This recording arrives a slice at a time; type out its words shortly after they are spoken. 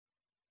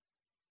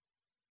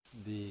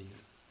The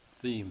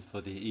theme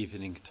for the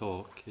evening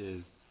talk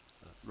is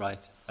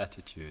right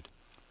attitude.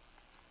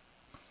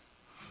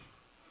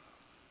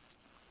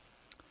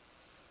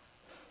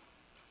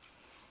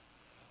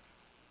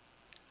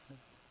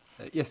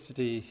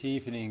 Yesterday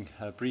evening,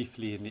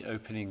 briefly in the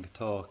opening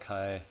talk,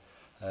 I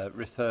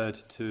referred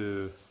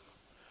to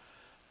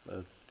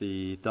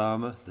the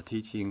Dharma, the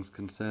teachings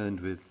concerned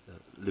with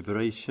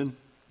liberation,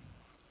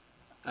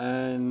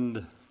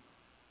 and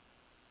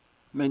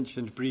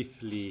mentioned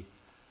briefly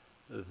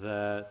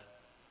that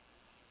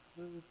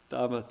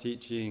Dharma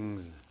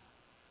teachings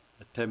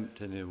attempt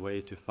in a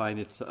way to find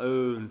its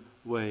own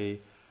way,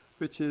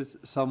 which is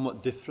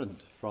somewhat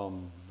different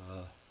from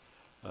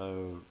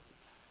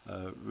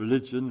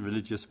religion,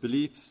 religious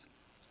beliefs,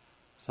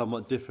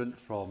 somewhat different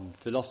from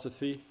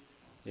philosophy,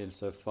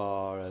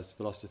 insofar as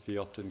philosophy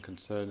often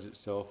concerns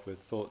itself with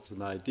thoughts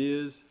and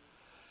ideas,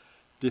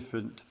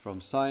 different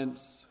from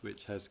science,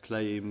 which has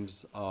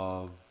claims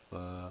of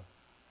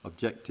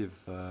objective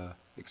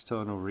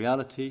external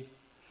reality,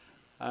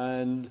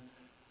 and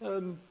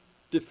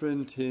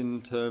different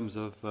in terms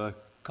of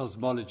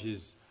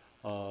cosmologies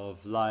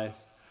of life,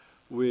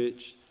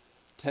 which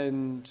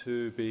tend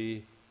to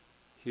be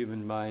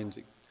human mind's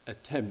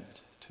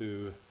attempt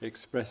to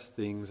express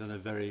things on a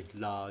very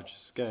large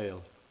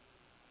scale.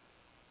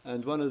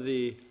 And one of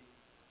the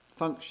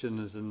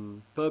functions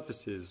and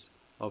purposes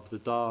of the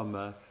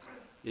Dharma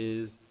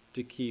is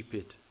to keep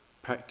it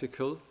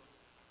practical,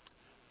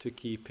 to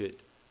keep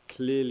it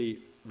clearly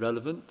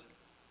relevant,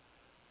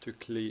 to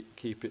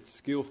keep it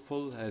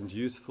skillful and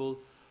useful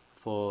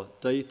for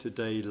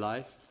day-to-day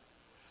life,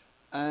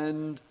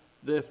 and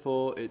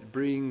therefore it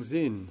brings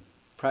in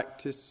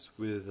practice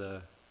with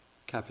a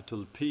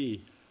capital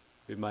P,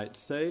 we might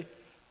say,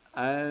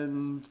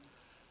 and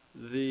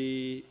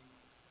the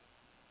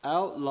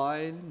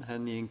outline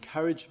and the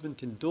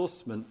encouragement,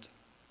 endorsement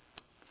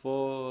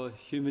for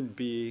human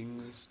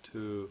beings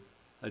to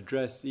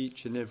address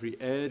each and every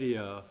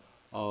area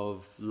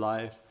of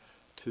life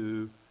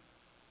to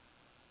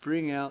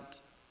bring out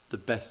the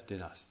best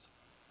in us.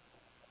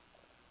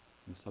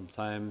 And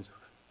sometimes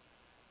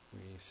we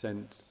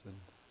sense and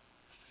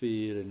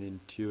feel and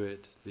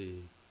intuit the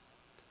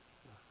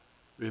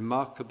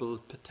remarkable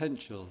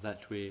potential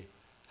that we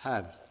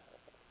have,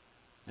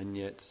 and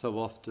yet so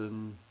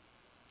often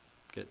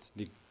gets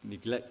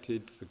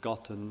neglected,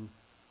 forgotten,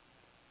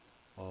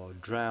 or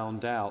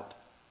drowned out,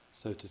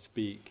 so to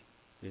speak,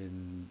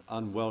 in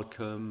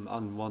unwelcome,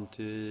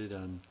 unwanted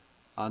and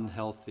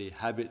unhealthy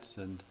habits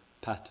and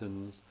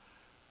patterns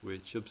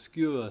which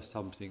obscure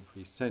something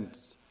we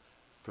sense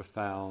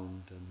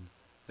profound and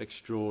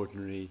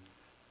extraordinary,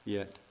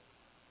 yet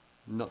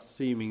not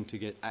seeming to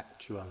get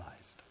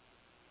actualized.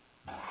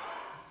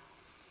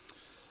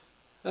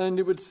 And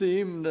it would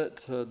seem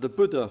that the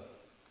Buddha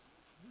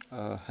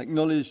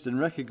acknowledged and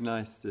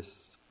recognized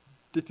this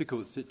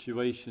difficult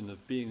situation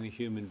of being a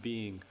human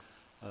being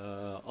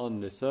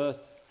on this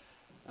earth,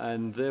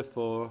 and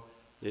therefore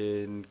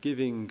in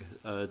giving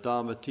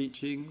Dharma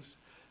teachings,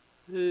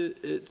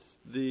 it's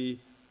the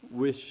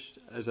wish,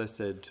 as I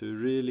said, to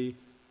really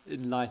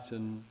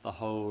enlighten the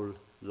whole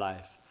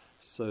life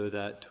so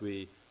that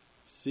we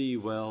see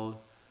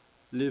well,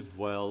 live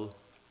well,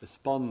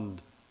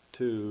 respond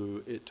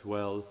to it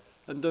well,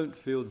 and don't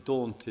feel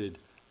daunted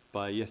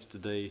by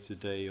yesterday,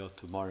 today or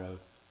tomorrow,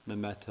 no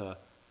matter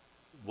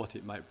what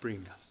it might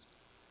bring us.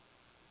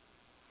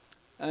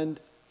 And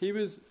he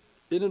was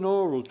in an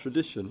oral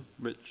tradition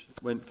which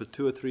went for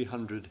 200 or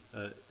 300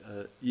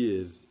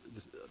 years.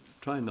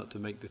 Trying not to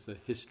make this a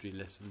history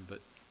lesson, but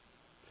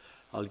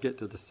I'll get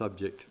to the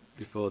subject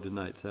before the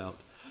night's out.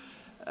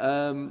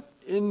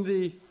 In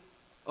the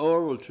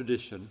oral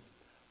tradition,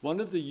 one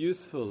of the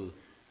useful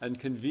and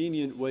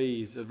convenient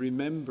ways of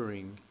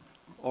remembering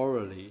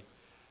orally,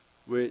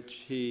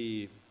 which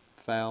he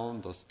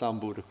found or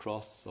stumbled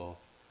across or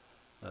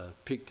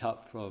picked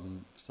up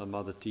from some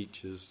other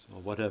teachers or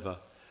whatever,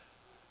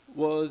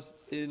 was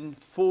in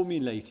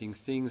formulating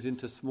things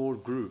into small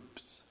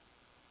groups.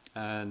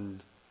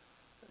 And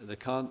there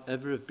can't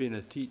ever have been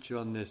a teacher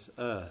on this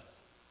earth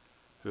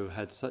who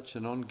had such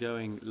an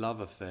ongoing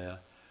love affair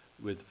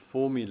with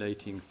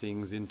formulating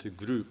things into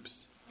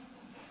groups.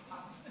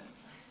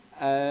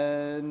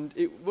 And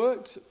it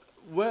worked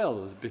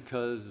well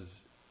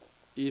because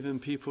even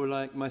people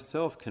like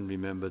myself can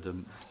remember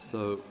them.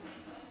 So,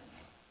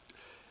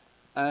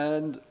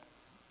 and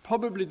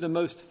probably the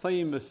most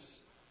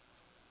famous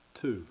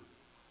two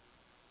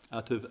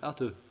out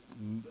of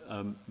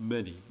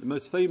many, the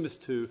most famous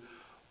two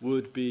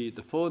would be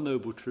the Four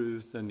Noble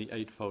Truths and the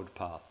Eightfold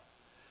Path.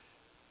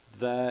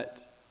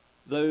 That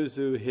those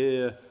who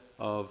hear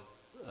of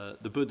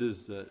the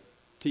Buddha's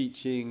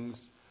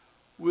teachings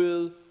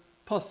will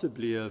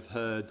possibly have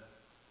heard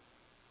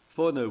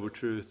Four Noble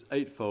Truths,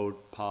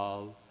 Eightfold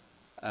Path,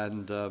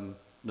 and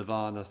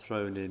Nirvana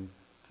thrown in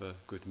for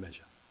good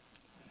measure.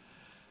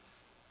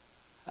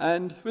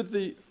 And with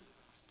the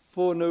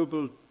Four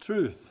Noble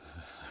Truths,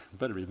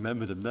 better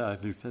remember them now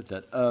having said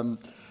that,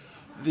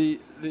 the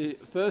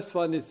first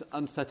one is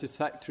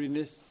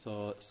unsatisfactoriness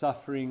or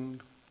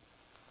suffering,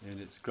 in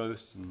its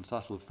gross and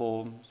subtle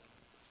forms.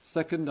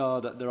 Second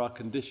are that there are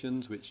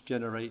conditions which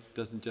generate,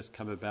 doesn't just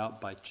come about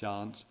by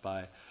chance,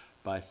 by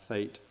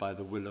fate, by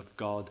the will of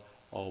God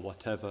or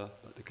whatever,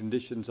 but the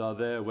conditions are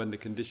there. When the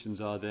conditions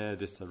are there,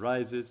 this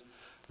arises.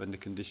 When the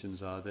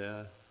conditions aren't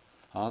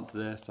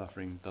there,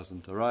 suffering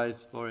doesn't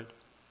arise for it.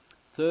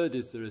 Third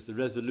is there is the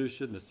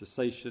resolution, the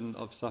cessation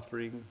of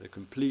suffering, the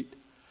complete,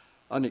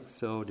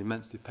 unexcelled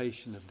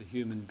emancipation of the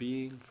human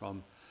being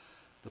from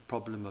the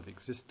problem of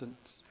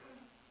existence.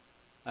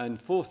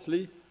 And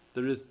fourthly,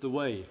 there is the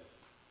way.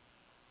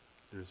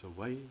 There is a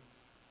way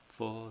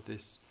for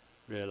this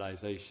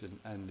realization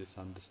and this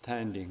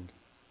understanding.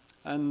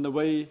 And the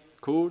way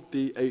called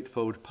the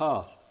Eightfold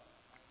Path.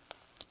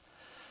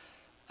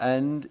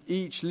 And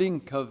each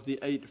link of the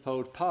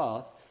Eightfold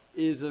Path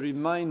is a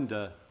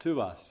reminder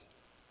to us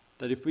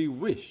that if we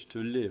wish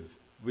to live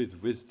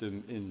with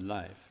wisdom in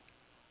life,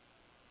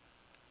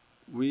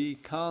 we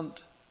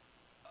can't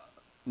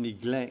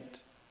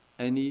neglect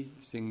any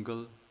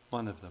single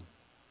one of them.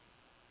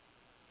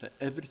 That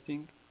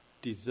everything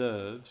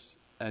deserves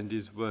and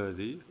is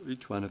worthy,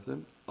 each one of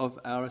them, of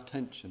our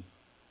attention.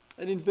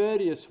 And in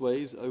various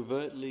ways,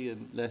 overtly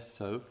and less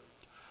so,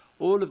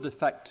 all of the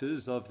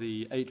factors of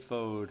the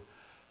Eightfold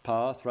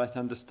Path, right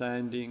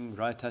understanding,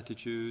 right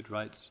attitude,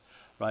 right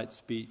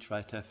speech,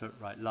 right effort,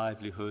 right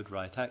livelihood,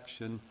 right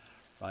action,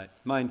 right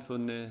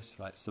mindfulness,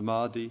 right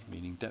samadhi,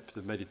 meaning depth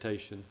of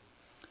meditation,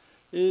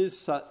 is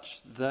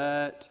such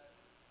that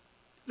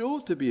it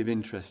ought to be of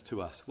interest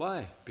to us.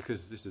 Why?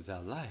 Because this is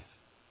our life.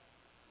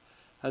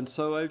 And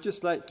so I'd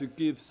just like to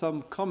give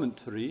some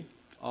commentary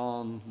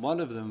on one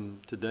of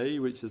them today,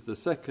 which is the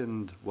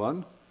second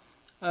one,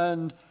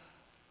 and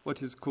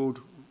what is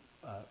called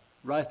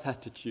right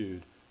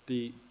attitude.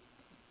 The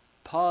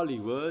Pali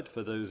word,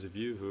 for those of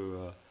you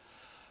who are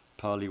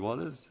Pali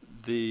wallahs,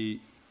 the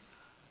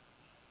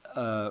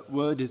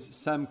word is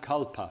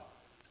samkalpa,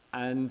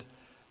 and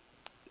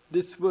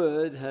this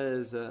word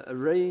has a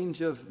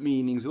range of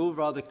meanings, all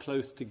rather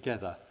close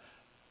together.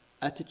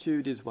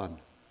 Attitude is one.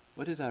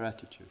 What is our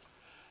attitude?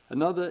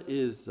 Another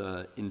is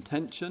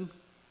intention.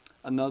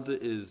 Another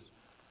is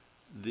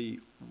the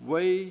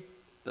way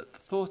that the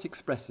thought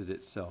expresses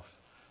itself,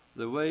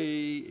 the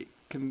way it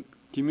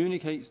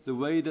communicates, the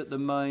way that the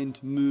mind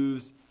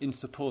moves in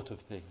support of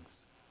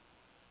things.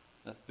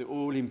 That's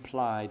all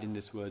implied in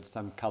this word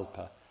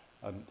samkalpa.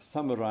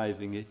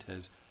 Summarizing it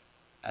as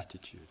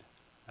attitude,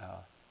 our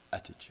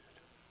attitude.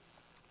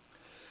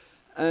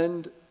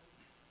 And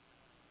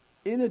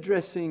in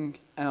addressing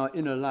our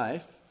inner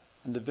life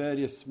and the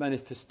various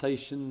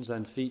manifestations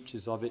and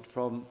features of it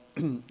from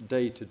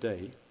day to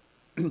day,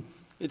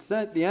 it's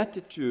that the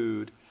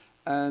attitude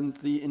and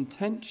the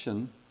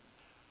intention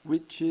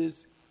which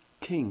is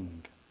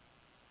king,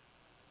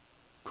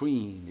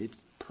 queen,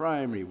 it's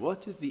primary.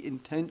 What is the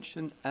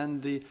intention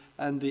and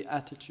the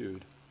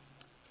attitude?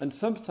 And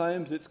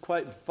sometimes it's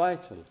quite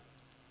vital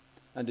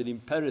and an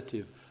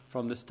imperative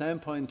from the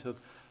standpoint of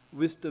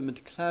wisdom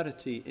and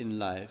clarity in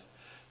life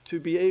to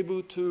be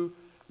able to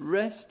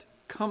rest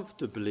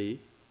comfortably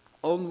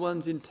on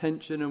one's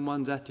intention and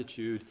one's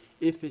attitude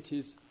if it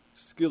is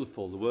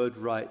skillful. The word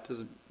right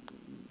doesn't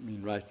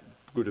mean right,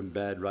 good and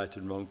bad, right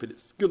and wrong, but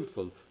it's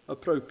skillful,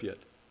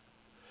 appropriate.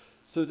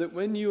 So that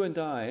when you and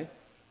I,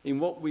 in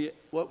what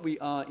we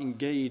are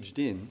engaged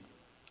in,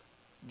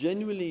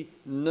 genuinely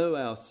know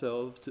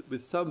ourselves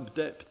with some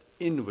depth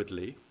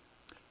inwardly,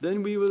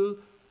 then we will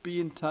be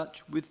in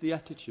touch with the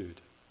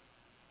attitude.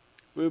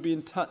 We'll be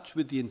in touch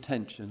with the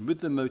intention,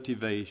 with the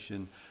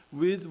motivation,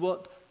 with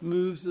what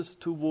moves us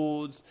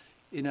towards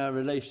in our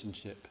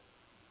relationship.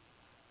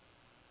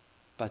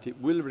 But it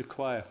will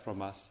require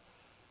from us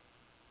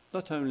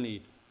not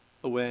only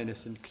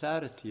awareness and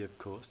clarity, of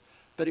course,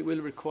 but it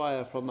will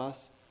require from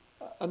us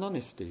an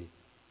honesty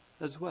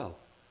as well.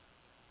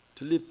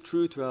 To live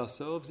true to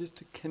ourselves is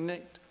to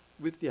connect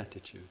with the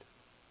attitude.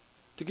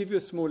 To give you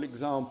a small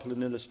example,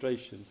 an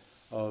illustration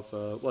of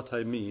what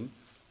I mean,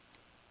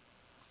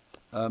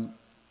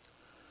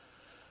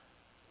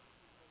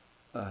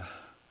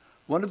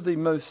 one of the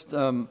most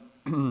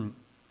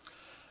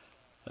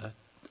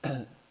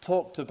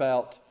talked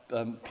about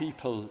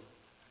people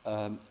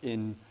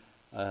in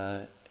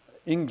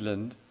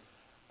England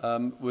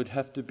would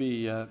have to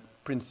be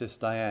Princess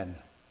Diana,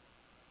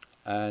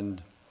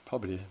 and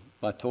probably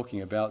my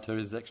talking about her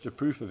is extra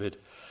proof of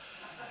it.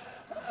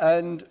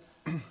 And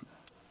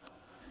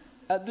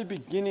at the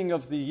beginning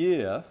of the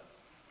year,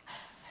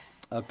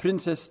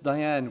 Princess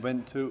Diana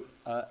went to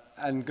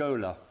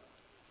Angola,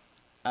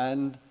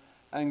 and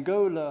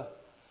Angola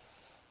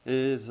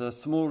is a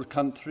small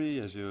country,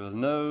 as you will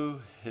know,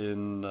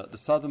 in the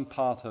southern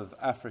part of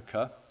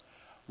Africa,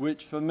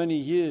 which for many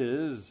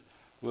years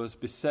was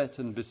beset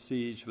and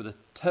besieged with a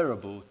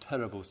terrible,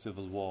 terrible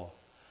civil war.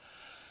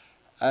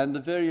 And the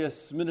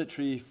various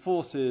military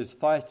forces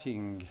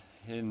fighting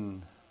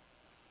in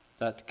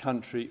that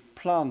country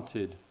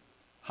planted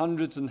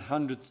hundreds and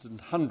hundreds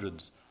and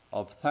hundreds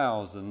of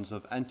thousands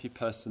of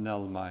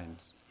anti-personnel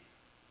mines.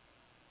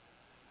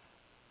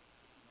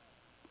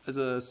 as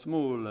a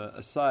small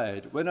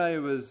aside, when I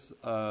was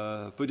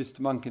a Buddhist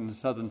monk in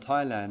southern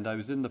Thailand, I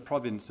was in the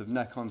province of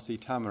Nakhon Si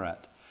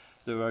Thammarat.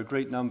 There were a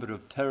great number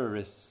of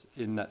terrorists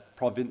in that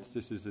province.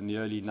 This is in the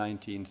early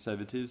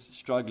 1970s,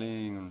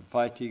 struggling and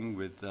fighting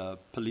with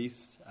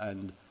police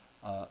and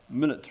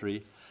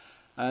military.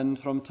 And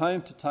from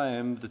time to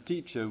time, the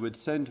teacher would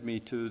send me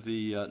to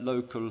the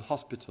local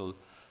hospital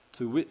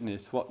to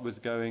witness what was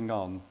going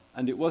on.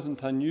 And it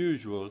wasn't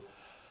unusual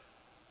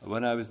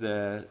when I was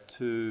there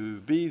to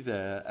be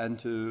there and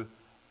to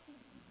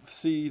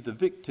see the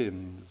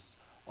victims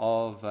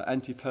of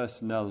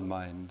anti-personnel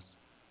mines.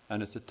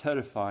 And it's a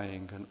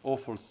terrifying and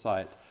awful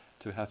sight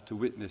to have to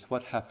witness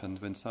what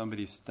happens when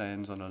somebody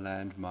stands on a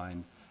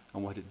landmine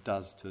and what it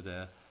does to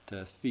their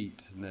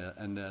feet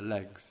and their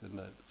legs.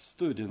 And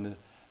stood in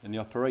the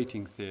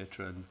operating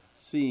theatre and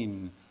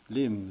seen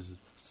limbs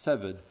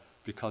severed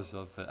because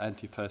of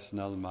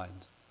anti-personnel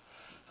mines.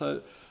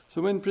 So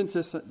when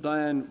Princess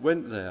Diane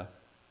went there,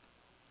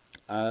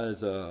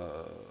 as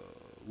a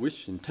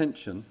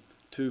intention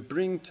to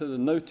bring to the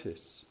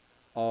notice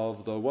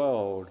of the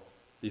world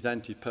these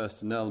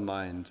anti-personnel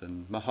mines,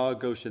 and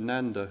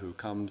Mahagoshananda, who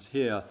comes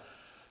here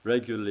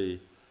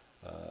regularly,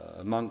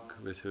 a monk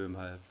with whom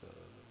I have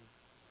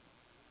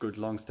good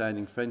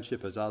long-standing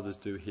friendship, as others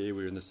do here.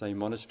 We were in the same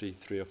monastery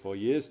 3 or 4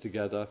 years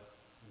together.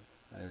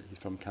 He's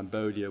from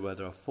Cambodia, where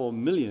there are 4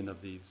 million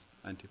of these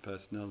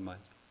anti-personnel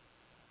mines.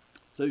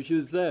 So she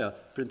was there,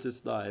 Princess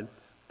Diane,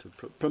 to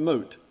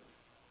promote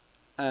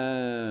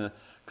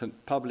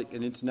public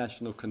and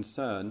international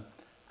concern,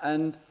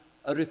 and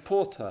a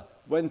reporter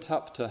went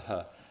up to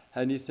her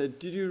and he said,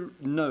 "Did you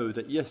know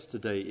that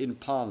yesterday in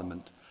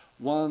Parliament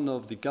one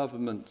of the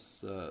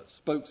government's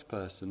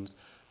spokespersons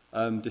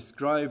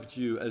described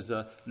you as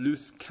a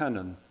loose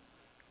cannon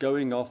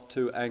going off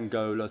to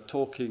Angola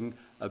talking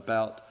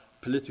about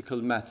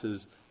political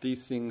matters?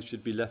 These things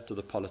should be left to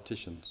the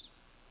politicians."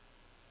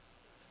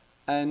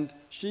 And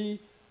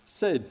she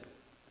said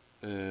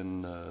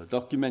in a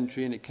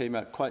documentary, and it came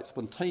out quite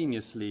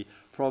spontaneously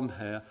from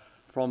her,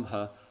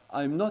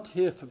 "I'm not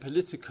here for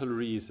political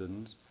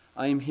reasons,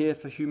 I'm here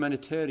for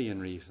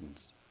humanitarian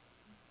reasons."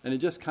 And it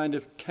just kind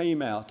of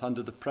came out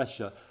under the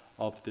pressure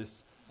of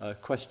this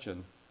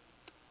question.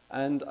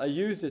 And I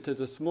use it as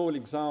a small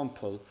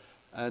example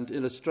and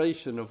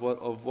illustration of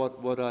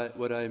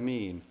what I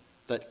mean.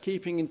 That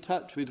keeping in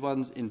touch with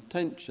one's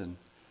intention,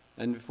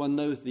 and if one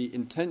knows the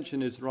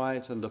intention is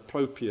right and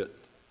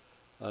appropriate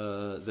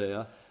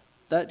there,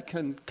 that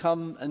can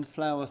come and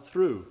flower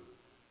through.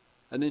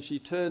 And then she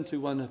turned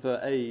to one of her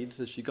aides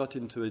as she got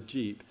into a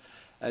jeep,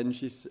 and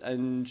she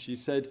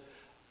said,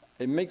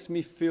 "It makes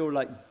me feel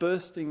like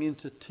bursting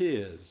into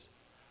tears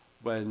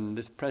when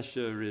this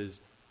pressure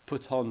is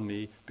put on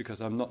me because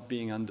I'm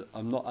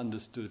not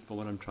understood for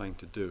what I'm trying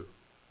to do."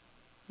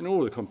 And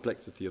all the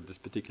complexity of this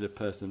particular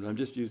person, I'm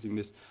just using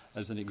this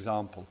as an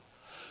example.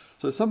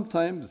 So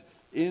sometimes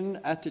in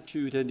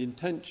attitude and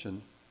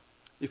intention,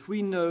 if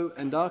we know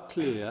and are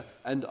clear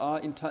and are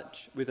in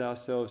touch with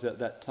ourselves at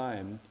that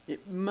time,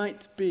 it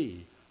might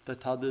be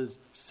that others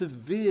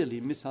severely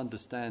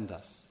misunderstand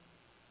us,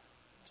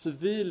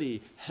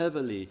 severely,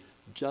 heavily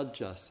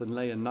judge us and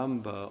lay a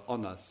number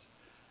on us.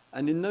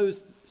 And in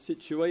those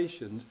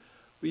situations,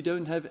 we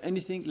don't have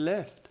anything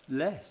left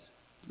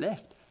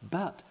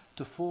but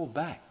to fall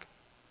back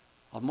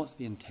on what's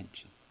the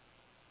intention,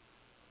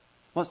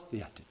 what's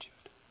the attitude.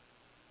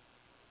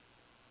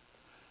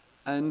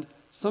 And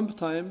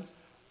sometimes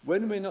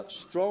when we're not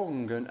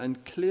strong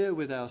and clear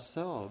with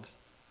ourselves,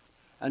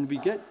 and we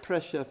get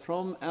pressure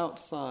from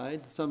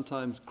outside,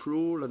 sometimes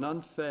cruel and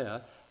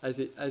unfair as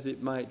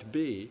it might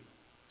be,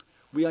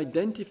 we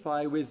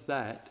identify with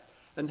that,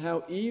 and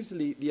how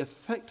easily the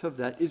effect of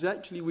that is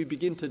actually we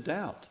begin to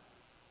doubt.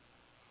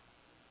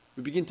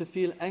 We begin to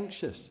feel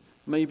anxious.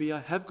 Maybe I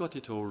have got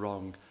it all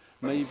wrong.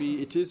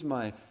 Maybe it is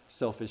my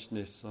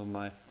selfishness or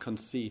my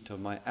conceit or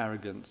my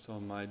arrogance or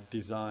my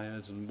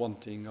desires and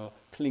wanting or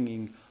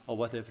clinging or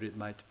whatever it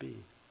might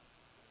be.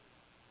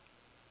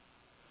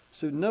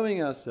 So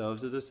knowing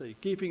ourselves, as I say,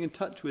 keeping in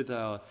touch with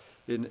our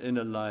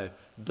inner life,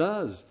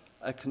 does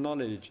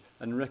acknowledge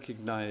and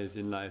recognize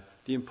in life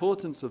the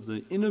importance of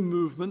the inner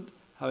movement,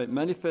 how it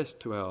manifests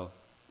to our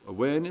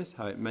awareness,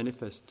 how it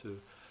manifests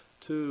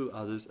to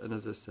others, and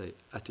as I say,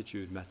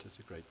 attitude matters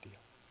a great deal.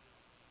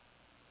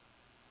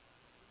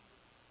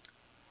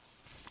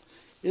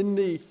 In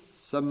the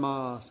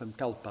Samma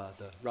Sankalpa,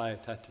 the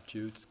right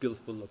attitude,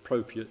 skillful,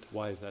 appropriate,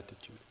 wise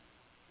attitude,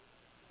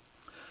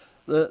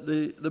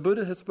 the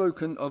Buddha has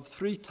spoken of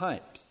 3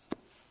 types,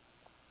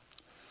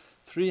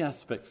 3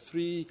 aspects,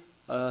 3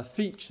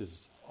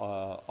 features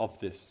of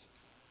this.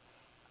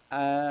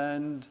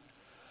 And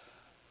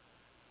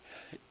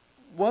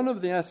one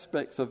of the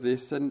aspects of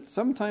this, and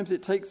sometimes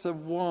it takes a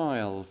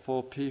while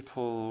for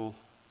people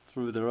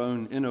through their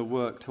own inner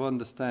work to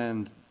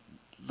understand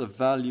the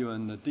value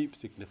and the deep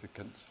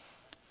significance,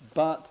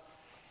 but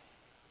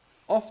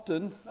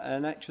often,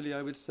 and actually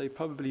I would say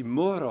probably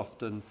more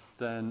often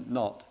than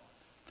not,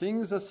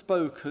 things are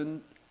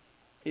spoken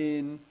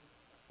in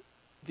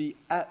the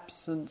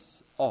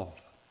absence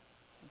of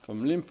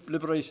from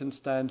liberation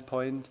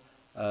standpoint,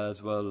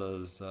 as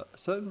well as a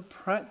certain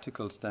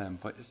practical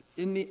standpoint, is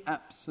in the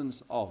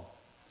absence of.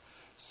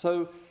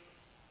 So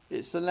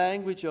it's the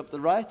language of the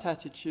right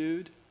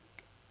attitude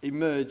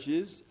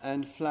emerges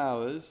and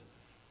flowers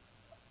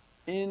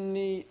in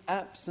the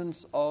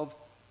absence of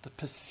the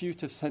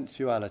pursuit of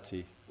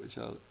sensuality, which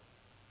I'll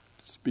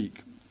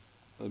speak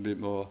a bit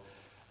more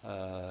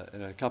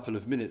in a couple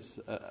of minutes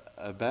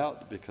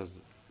about,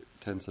 because it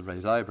tends to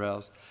raise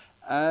eyebrows.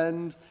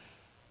 And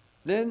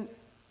then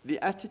the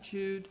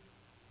attitude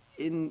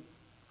in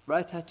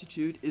right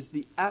attitude is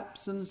the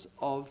absence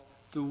of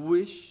the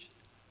wish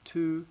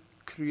to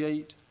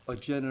create or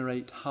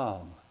generate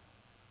harm.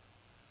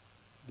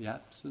 The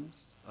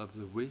absence of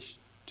the wish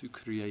to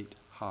create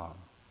harm.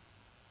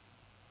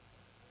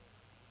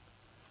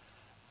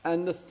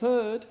 And the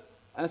third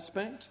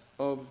aspect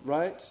of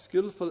right,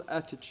 skillful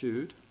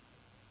attitude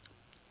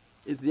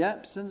is the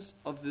absence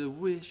of the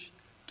wish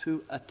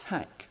to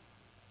attack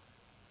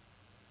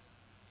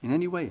in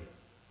any way.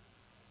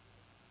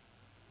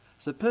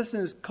 So a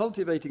person is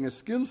cultivating a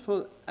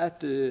skillful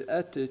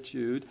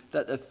attitude,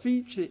 that a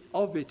feature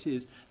of it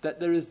is that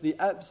there is the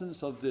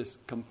absence of this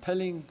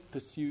compelling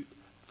pursuit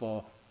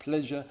for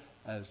pleasure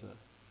as a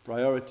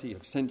priority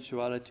of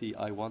sensuality.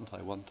 I want.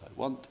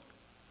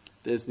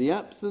 There's the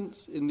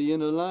absence in the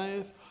inner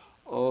life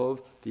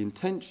of the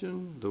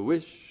intention, the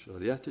wish, or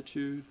the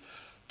attitude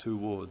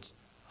towards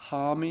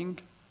harming,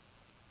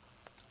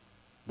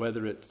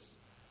 whether it's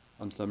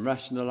on some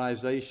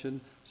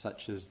rationalization,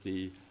 such as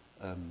the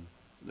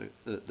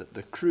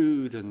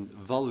crude and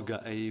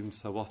vulgar aim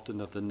so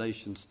often of the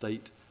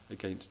nation-state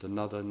against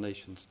another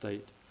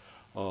nation-state,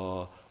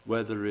 or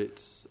whether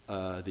it's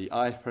the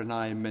eye for an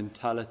eye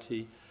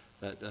mentality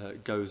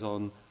that goes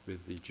on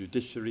with the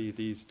judiciary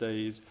these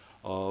days,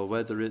 or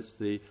whether it's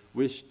the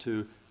wish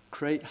to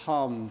create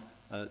harm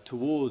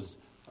towards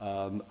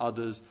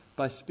others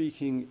by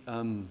speaking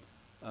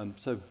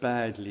so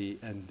badly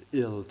and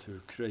ill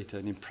to create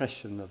an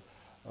impression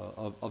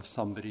of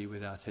somebody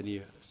without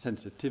any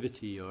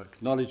sensitivity or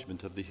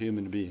acknowledgement of the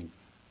human being,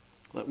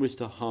 that wish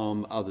to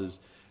harm others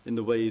in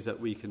the ways that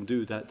we can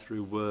do that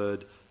through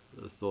word,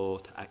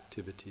 thought,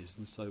 activities,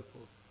 and so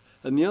forth.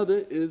 And the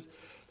other is,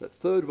 that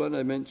third one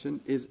I mentioned,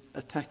 is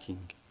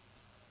attacking.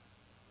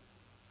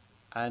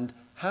 And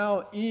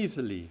how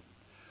easily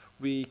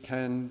we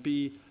can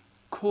be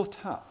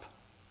caught up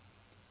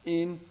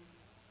in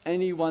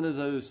any one of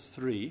those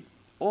three,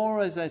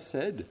 or, as I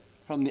said,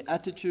 from the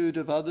attitude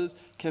of others,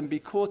 can be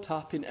caught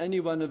up in any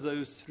one of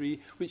those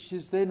three, which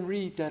is then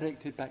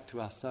redirected back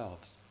to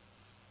ourselves.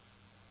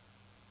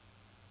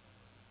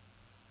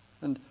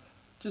 And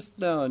just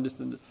now, and just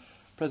in the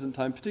present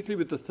time, particularly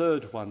with the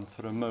third one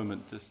for a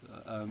moment, this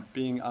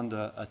being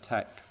under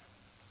attack.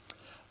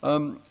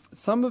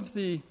 Some of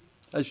you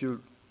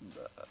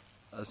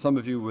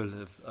will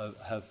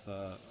have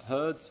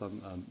heard,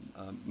 some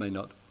may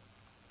not.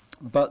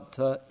 But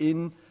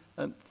in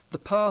the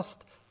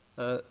past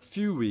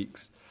few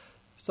weeks,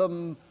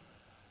 some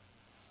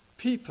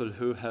people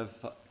who have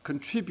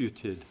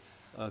contributed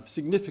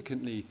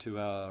significantly to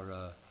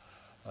our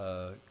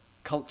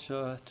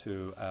culture,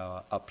 to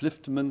our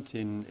upliftment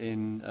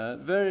in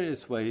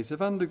various ways,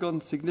 have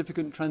undergone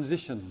significant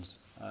transitions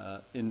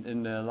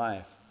in their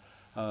life.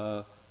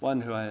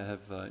 One who I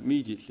have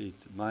immediately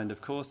to mind,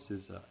 of course,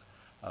 is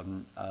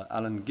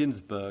Allen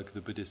Ginsberg,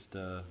 the Buddhist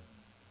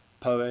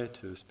poet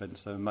who spent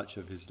so much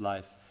of his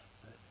life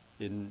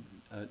in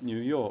New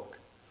York.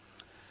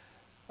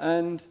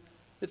 And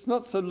it's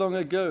not so long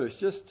ago, it's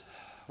just,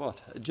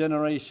 a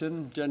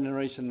generation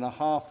and a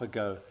half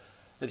ago,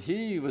 that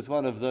he was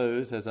one of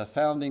those, as a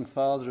founding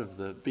father of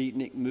the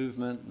beatnik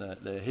movement,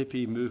 the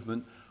hippie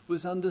movement,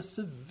 was under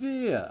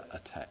severe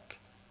attack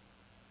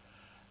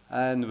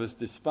and was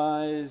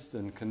despised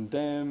and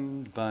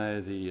condemned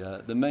by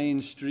the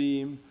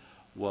mainstream,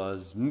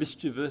 was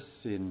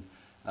mischievous in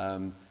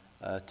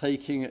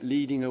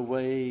leading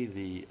away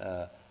the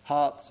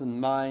hearts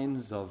and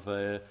minds of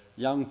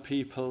young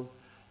people,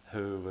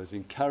 who was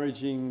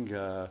encouraging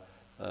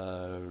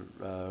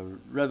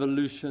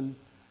revolution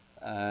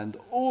and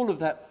all of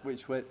that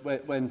which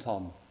went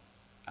on,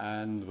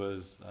 and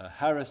was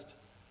harassed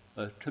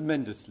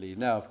tremendously.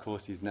 Now, of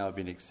course, he's now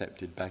been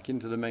accepted back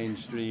into the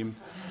mainstream,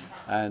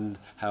 and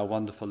how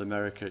wonderful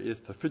America is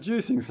for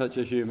producing such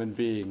a human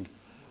being.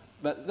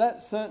 But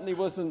that certainly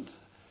wasn't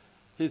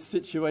his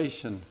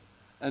situation.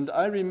 And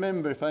I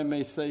remember, if I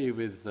may say,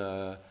 with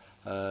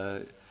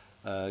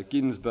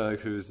Ginsberg,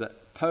 who's that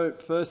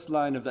first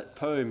line of that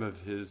poem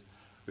of his,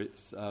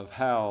 of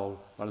Howl,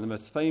 one of the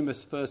most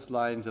famous first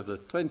lines of the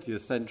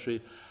 20th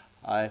century,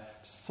 I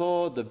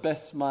saw the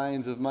best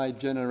minds of my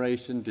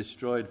generation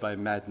destroyed by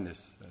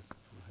madness. That's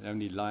the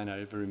only line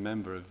I ever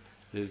remember of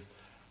his.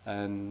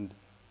 And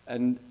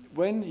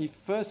when he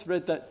first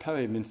read that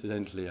poem,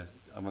 incidentally,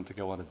 I want to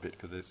go on a bit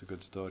because it's a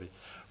good story.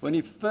 When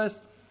he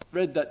first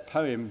read that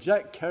poem,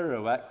 Jack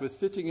Kerouac was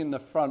sitting in the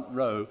front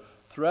row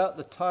throughout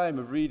the time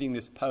of reading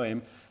this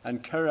poem,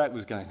 and Kerouac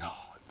was going,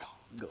 oh,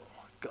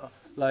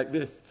 like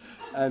this,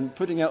 and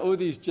putting out all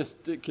these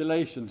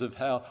gesticulations of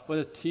what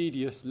a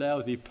tedious,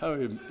 lousy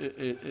poem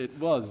it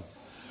was.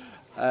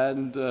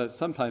 And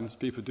sometimes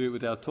people do it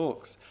with our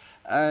talks.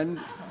 And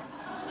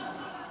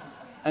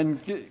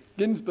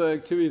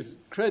Ginsberg, to his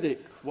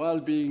credit, while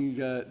being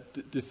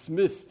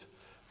dismissed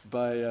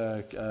by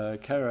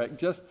Kerouac,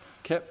 just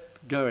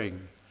kept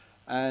going.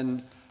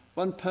 And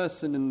one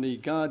person in the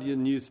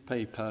Guardian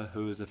newspaper,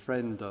 who was a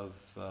friend of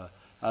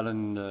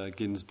Allen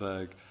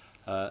Ginsberg,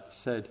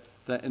 said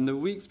that in the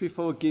weeks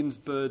before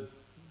Ginsberg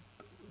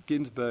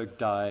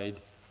died,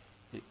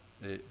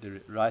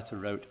 the writer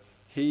wrote,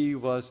 he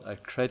was a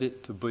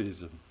credit to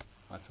Buddhism.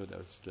 I thought that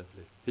was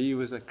lovely. He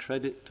was a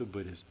credit to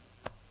Buddhism.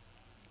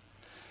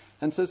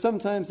 And so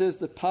sometimes there's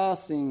the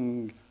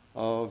passing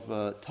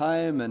of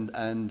time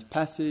and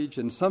passage,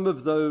 and some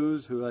of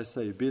those who, I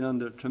say, have been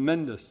under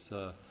tremendous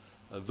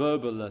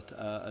verbal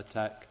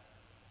attack,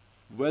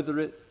 weather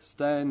it,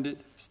 stand it,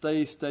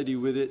 stay steady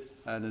with it,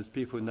 and as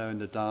people know in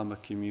the Dharma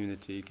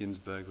community,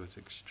 Ginsberg was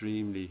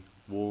extremely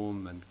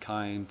warm and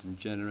kind and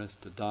generous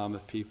to Dharma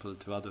people,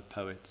 to other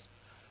poets,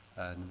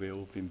 and we've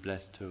all been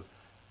blessed to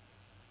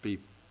be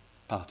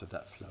part of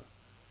that flow.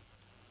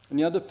 And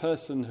the other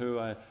person who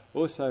I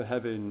also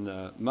have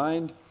in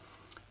mind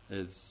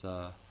is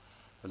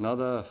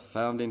another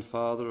founding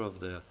father of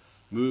the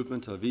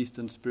movement of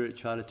Eastern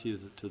spirituality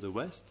to the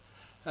West,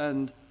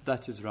 and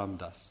that is Ram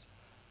Dass.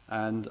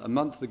 And a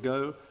month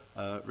ago,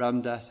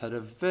 Ram Dass had a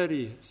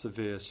very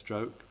severe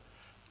stroke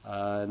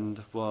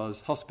and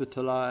was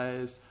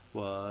hospitalized,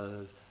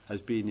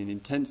 has been in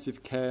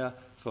intensive care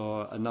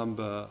for a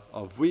number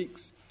of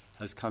weeks,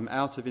 has come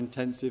out of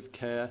intensive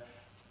care.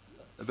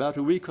 About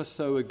a week or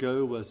so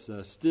ago was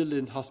still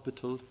in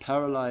hospital,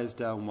 paralyzed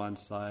down one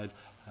side,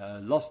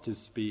 lost his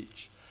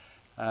speech,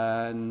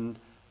 and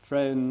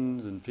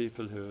friends and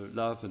people who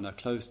love and are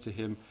close to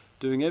him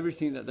doing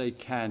everything that they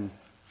can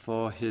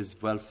for his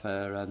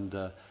welfare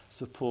and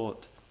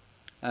support.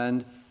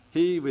 And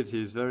he, with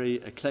his very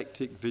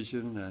eclectic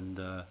vision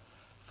and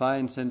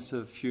fine sense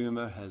of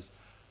humour, has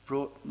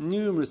brought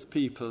numerous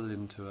people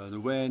into an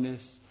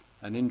awareness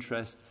and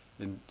interest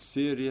in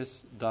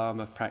serious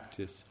Dharma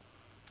practice.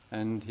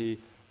 And he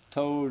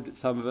told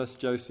some of us,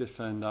 Joseph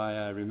and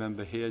I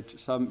remember here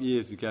some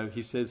years ago,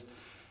 he says,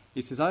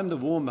 I'm the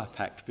warm-up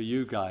act for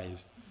you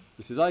guys.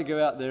 He says, I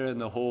go out there in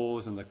the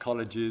halls and the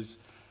colleges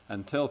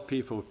and tell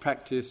people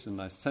practice,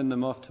 and I send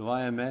them off to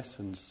IMS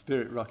and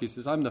Spirit Rock. He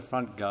says, I'm the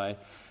front guy,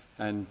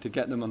 and to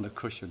get them on the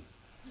cushion.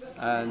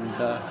 And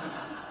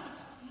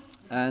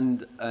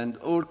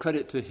all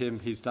credit to him,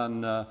 he's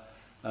done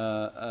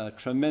a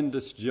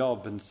tremendous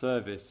job and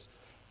service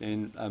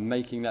in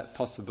making that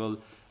possible.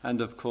 And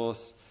of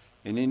course,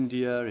 in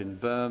India, in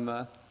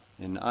Burma,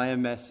 in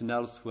IMS and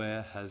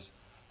elsewhere, has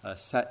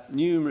sat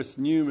numerous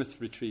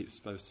retreats,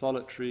 both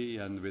solitary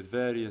and with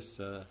various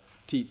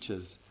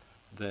teachers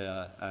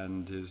there,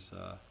 and is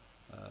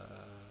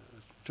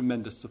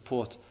tremendous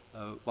support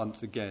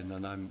once again.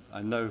 And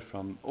I know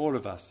from all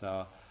of us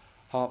our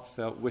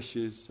heartfelt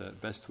wishes,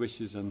 best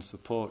wishes and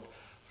support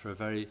for a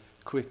very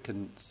quick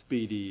and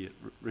speedy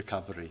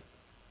recovery.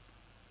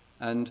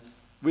 And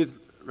with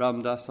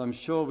Ram Dass, I'm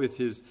sure with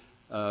his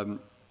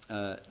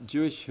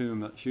Jewish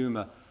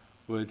humour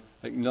would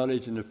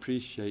acknowledge and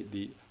appreciate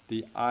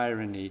the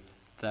irony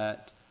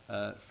that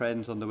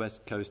friends on the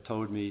West Coast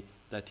told me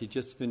that he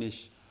just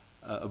finished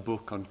a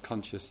book on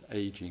conscious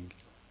aging,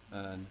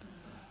 and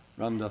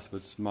Ram Dass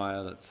would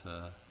smile at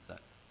that.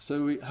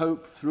 So we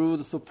hope through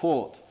the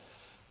support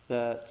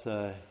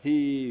that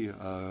he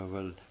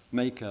will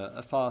make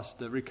a fast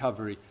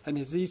recovery. And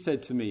as he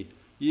said to me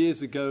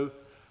years ago,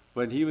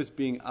 when he was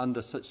being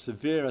under such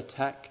severe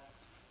attack,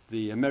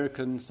 the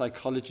American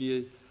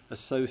Psychology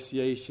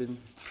Association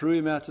threw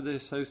him out of the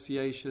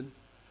association.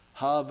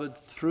 Harvard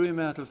threw him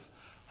out of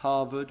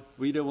Harvard.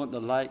 We don't want the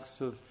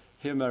likes of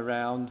him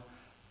around.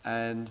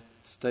 And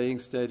staying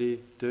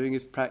steady, doing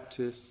his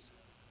practice,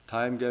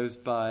 time goes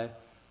by.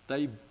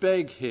 They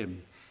beg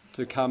him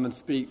to come and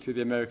speak to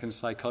the American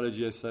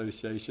Psychology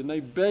Association.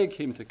 They beg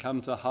him to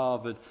come to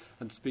Harvard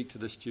and speak to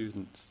the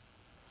students.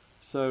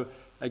 So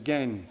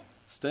again,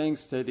 staying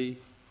steady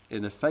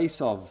in the face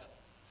of,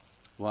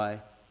 why?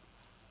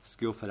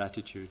 Skillful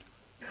attitude,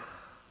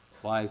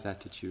 wise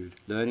attitude,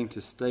 learning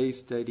to stay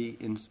steady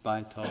in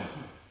spite of,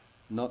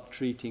 not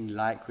treating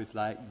like with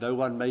like, though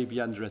one may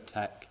be under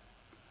attack,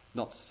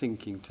 not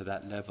sinking to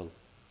that level.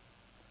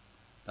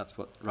 That's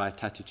what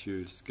right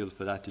attitude,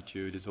 skillful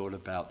attitude is all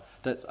about.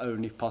 That's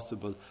only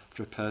possible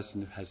for a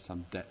person who has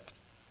some depth.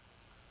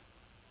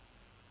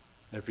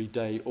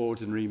 Everyday,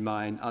 ordinary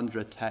mind under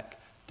attack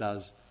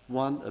does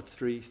one of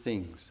three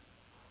things.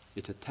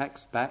 It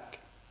attacks back,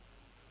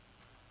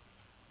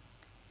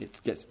 it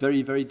gets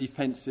very, very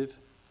defensive,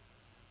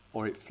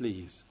 or it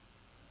flees.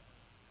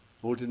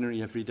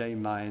 Ordinary, everyday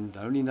mind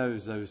only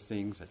knows those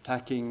things: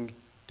 attacking,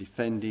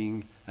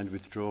 defending, and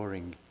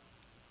withdrawing.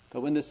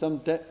 But when there's some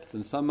depth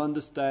and some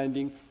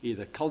understanding,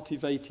 either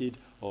cultivated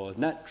or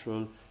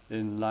natural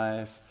in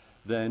life,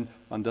 then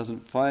one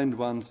doesn't find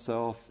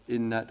oneself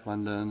in that.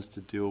 One learns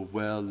to deal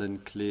well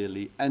and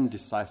clearly and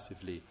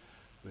decisively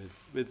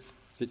with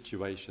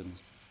situations.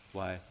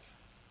 Why?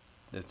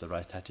 There's the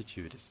right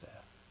attitude is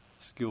there.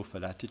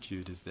 Skillful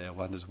attitude is there.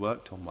 One has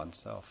worked on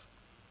oneself.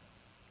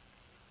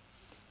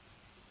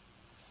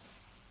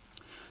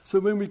 So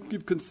when we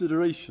give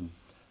consideration,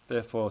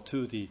 therefore,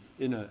 to the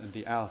inner and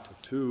the outer,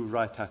 to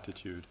right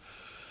attitude,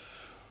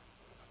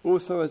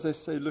 also, as I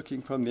say,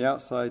 looking from the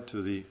outside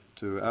to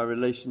our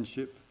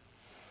relationship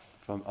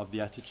of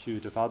the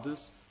attitude of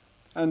others,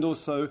 and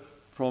also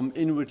from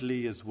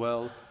inwardly as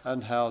well,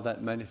 and how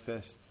that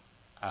manifests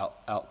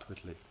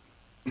outwardly.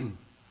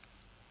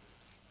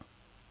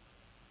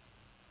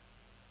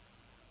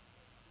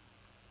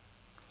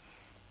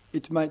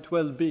 It might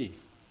well be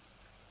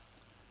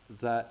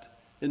that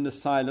in the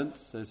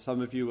silence, as some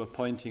of you were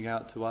pointing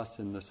out to us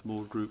in the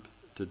small group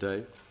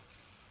today,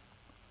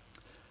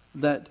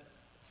 that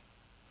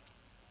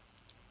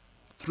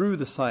through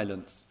the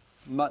silence,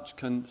 much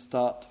can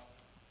start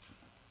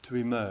to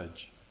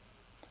emerge.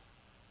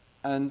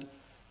 And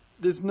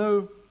there's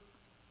no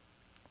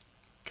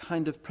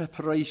kind of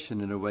preparation,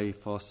 in a way,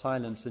 for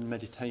silence and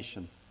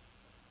meditation.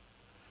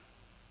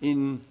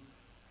 In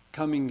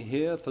coming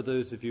here, for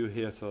those of you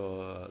here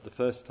for the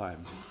first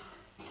time,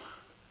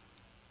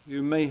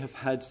 you may have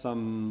had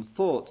some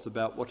thoughts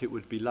about what it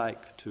would be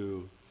like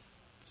to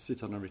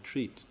sit on a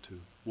retreat, to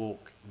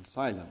walk in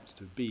silence,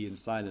 to be in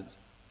silence.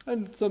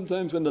 And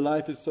sometimes when the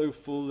life is so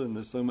full and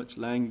there's so much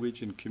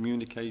language and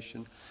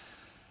communication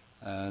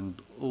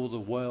and all the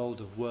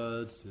world of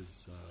words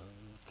is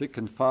thick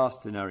and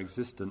fast in our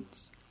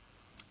existence,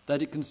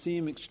 that it can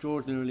seem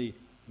extraordinarily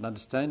and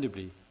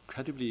understandably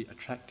incredibly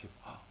attractive.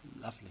 Oh,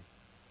 lovely.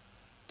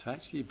 To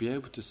actually be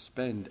able to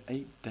spend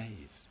 8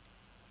 days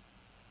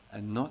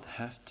and not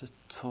have to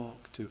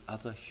talk to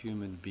other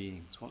human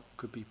beings. What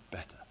could be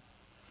better?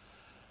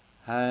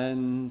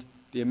 And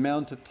the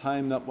amount of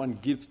time that one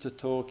gives to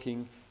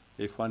talking,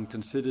 if one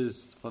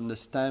considers from the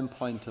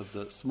standpoint of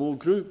the small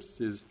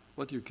groups, is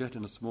what do you get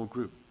in a small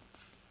group?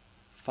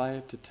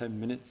 5 to 10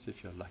 minutes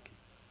if you're lucky.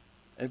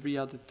 Every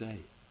other day.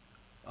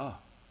 Oh,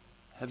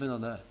 heaven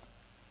on earth.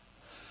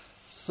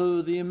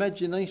 So the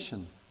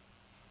imagination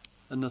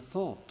and the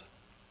thought,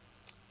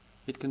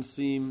 it can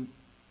seem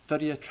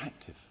very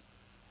attractive.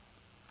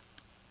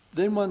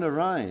 Then one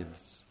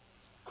arrives,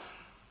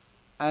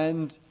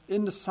 and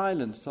in the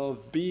silence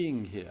of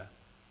being here,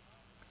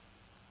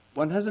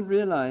 one hasn't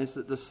realized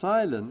that the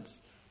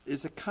silence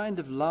is a kind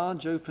of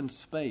large open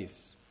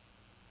space.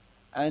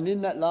 And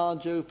in that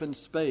large open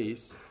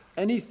space,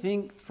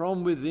 anything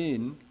from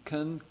within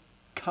can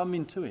come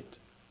into it.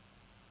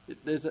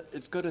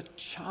 It's got a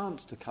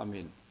chance to come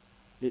in.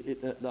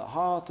 The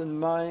heart and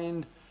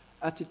mind,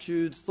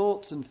 attitudes,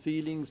 thoughts and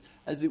feelings,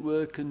 as it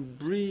were, can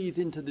breathe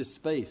into this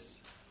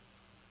space.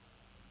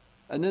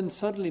 And then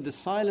suddenly the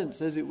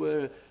silence, as it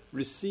were,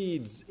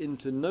 recedes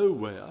into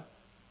nowhere,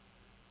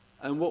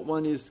 and what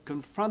one is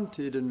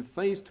confronted and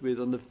faced with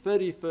on the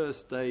very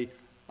first day,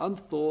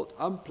 unthought,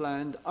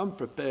 unplanned,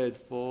 unprepared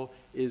for,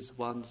 is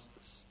one's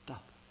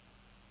stuff.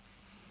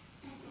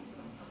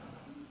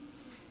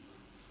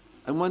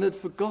 And one had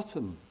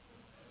forgotten,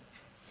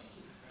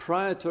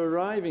 prior to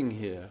arriving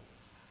here,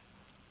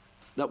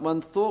 that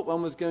one thought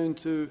one was going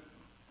to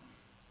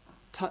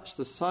touch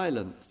the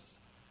silence,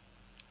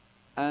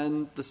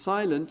 and the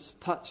silence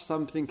touched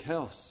something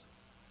else,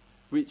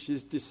 which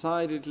is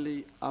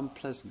decidedly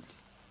unpleasant,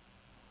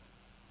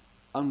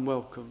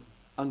 unwelcome,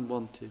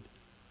 unwanted,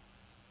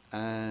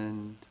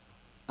 and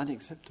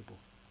unacceptable.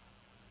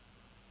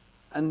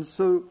 And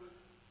so,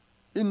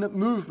 in the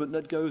movement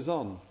that goes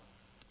on,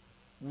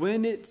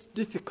 when it's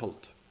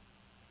difficult,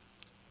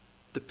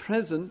 the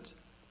present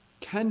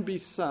can be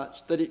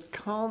such that it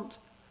can't,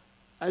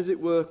 as it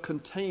were,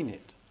 contain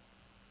it.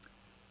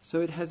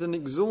 So it has an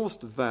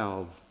exhaust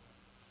valve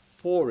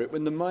for it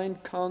when the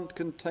mind can't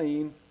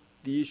contain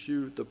the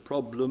issue, the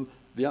problem,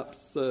 the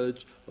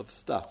upsurge of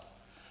stuff.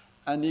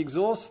 And the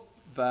exhaust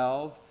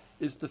valve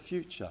is the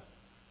future.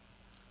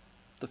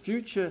 The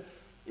future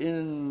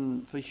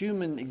for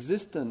human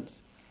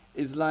existence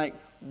is like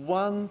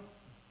one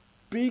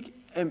big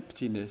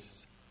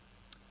emptiness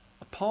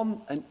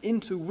upon and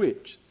into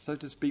which, so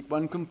to speak,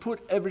 one can put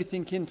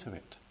everything into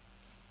it.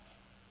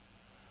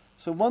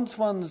 So once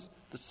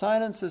the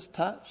silence has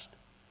touched,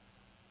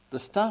 the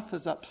stuff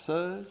has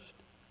upsurged,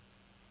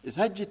 is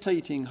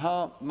agitating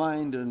heart,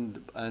 mind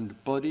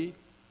and body,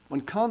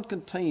 one can't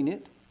contain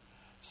it,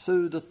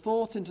 so the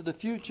thought into the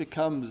future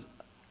comes,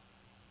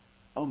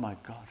 oh my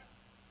God,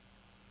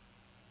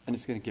 and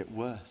it's going to get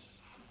worse.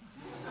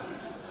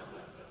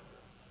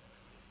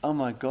 Oh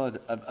my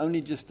God, I've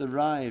only just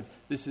arrived,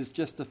 this is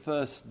just the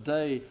first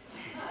day,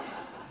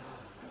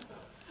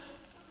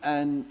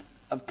 and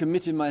I've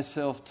committed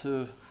myself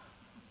to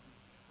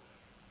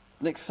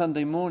next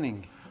Sunday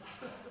morning.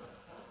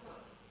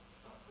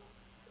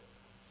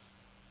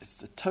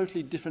 It's a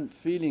totally different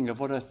feeling of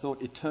what I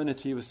thought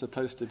eternity was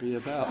supposed to be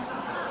about.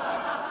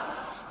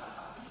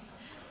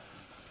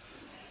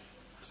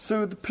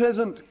 So the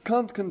present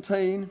can't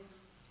contain,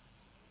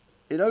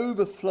 it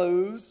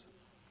overflows.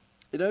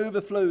 It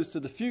overflows to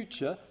the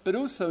future, but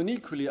also and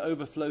equally it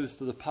overflows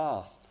to the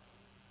past,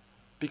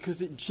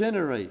 because it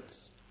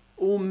generates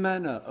all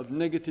manner of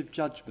negative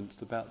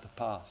judgments about the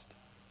past.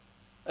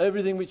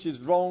 Everything which is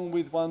wrong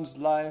with one's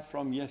life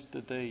from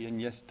yesterday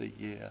and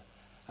yesteryear,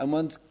 and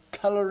one's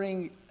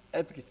colouring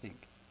everything.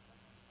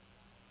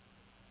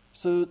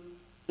 So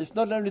it's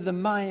not only the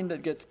mind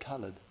that gets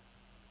coloured,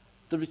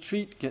 the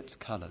retreat gets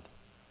coloured.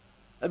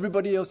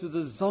 Everybody else is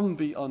a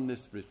zombie on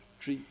this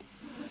retreat.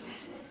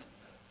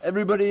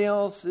 Everybody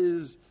else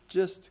is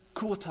just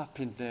caught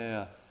up in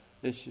their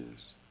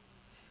issues.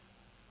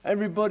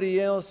 Everybody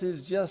else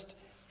is just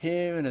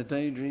here in a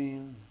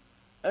daydream.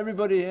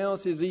 Everybody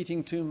else is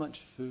eating too much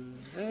food.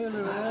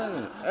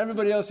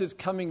 Everybody else is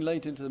coming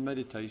late into the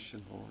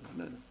meditation hall.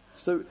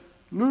 So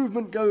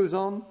movement goes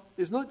on.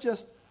 It's not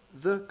just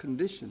the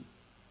condition,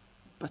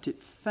 but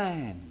it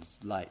fans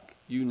like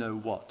you know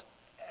what,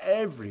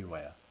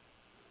 everywhere,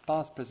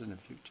 past, present and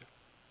future.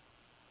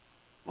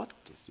 What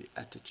is the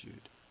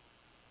attitude?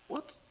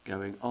 What's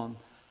going on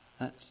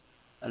that's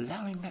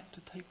allowing that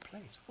to take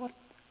place? What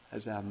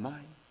has our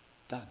mind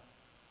done?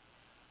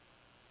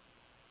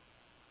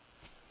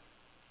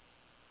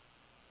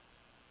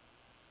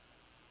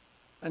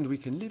 And we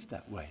can live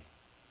that way,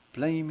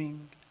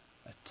 blaming,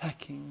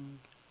 attacking,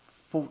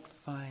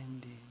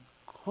 fault-finding,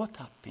 caught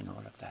up in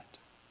all of that.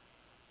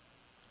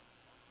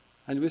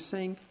 And we're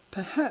saying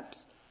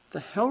perhaps the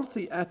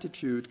healthy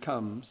attitude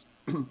comes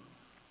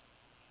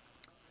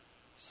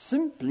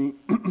simply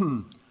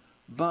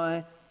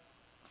by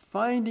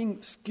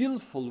finding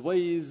skillful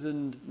ways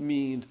and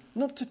means,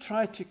 not to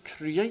try to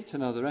create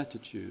another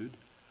attitude,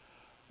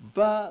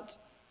 but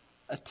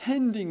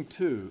attending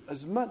to,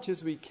 as much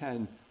as we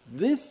can,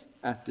 this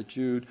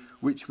attitude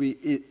which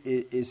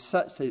is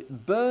such that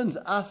it burns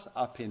us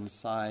up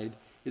inside,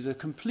 is a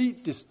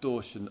complete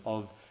distortion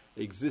of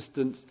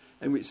existence,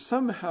 and which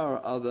somehow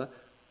or other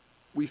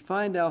we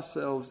find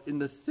ourselves in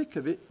the thick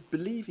of it,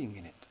 believing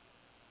in it.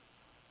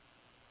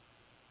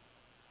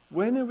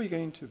 When are we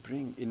going to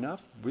bring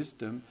enough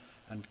wisdom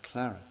and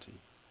clarity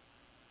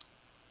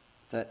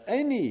that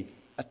any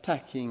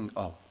attacking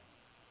of,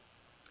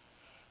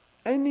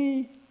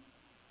 any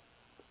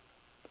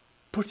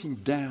putting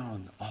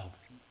down of,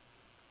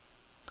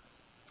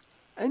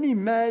 any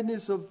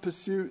madness of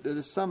pursuit, that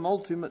is some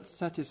ultimate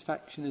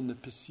satisfaction in the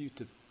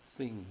pursuit of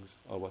things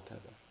or whatever,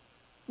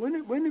 when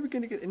are we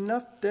going to get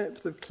enough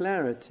depth of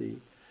clarity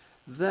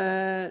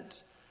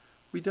that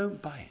we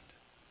don't buy it?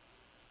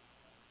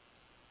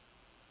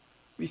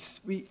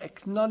 We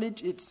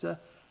acknowledge it's a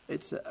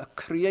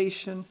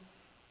creation,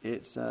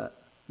 it's the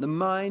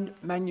mind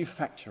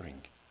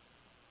manufacturing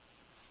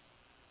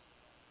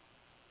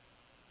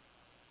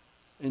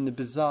in the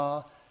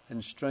bizarre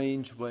and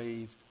strange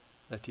ways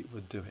that it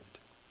would do it.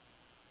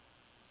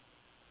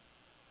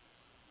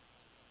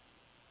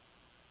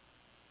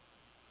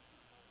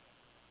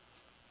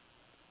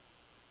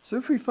 So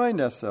if we find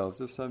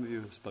ourselves, as some of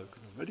you have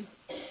spoken already,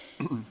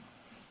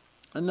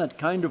 in that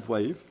kind of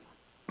wave,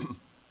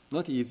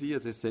 not easy,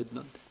 as I said,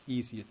 not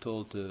easy at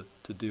all to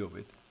deal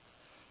with.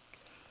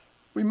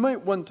 We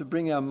might want to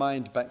bring our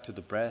mind back to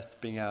the breath,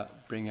 bring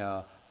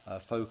our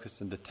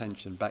focus and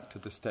attention back to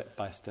the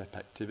step-by-step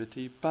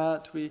activity,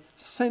 but we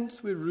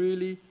sense we're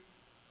really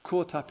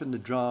caught up in the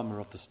drama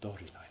of the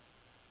storyline.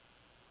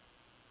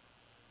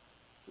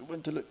 We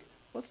want to look,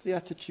 what's the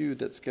attitude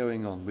that's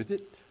going on with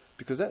it?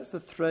 Because that's the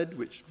thread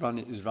which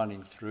is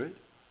running through it.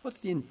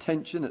 What's the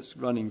intention that's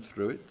running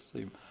through it?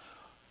 So,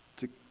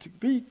 to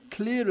be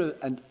clearer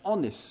and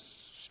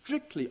honest,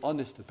 strictly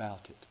honest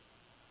about it.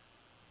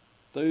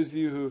 Those of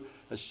you who,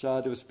 as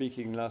Shada was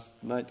speaking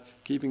last night,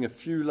 keeping a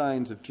few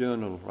lines of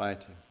journal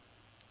writing.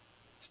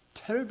 It's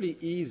terribly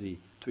easy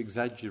to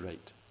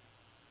exaggerate.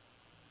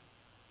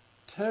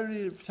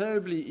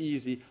 Terribly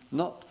easy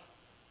not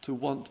to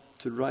want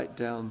to write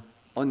down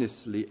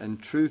honestly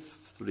and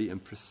truthfully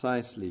and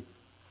precisely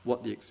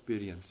what the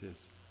experience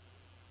is.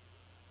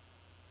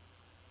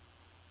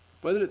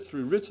 Whether it's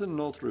through written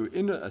or through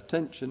inner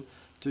attention,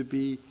 to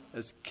be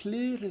as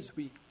clear as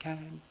we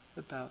can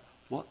about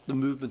what the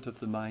movement of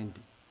the mind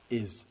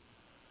is.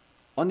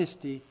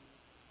 Honesty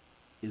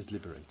is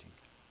liberating.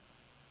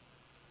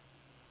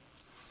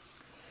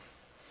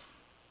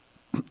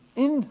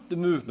 In the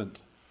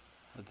movement,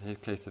 in the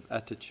case of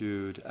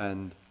attitude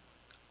and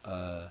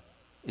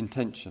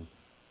intention,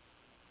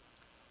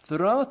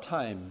 there are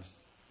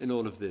times in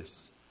all of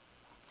this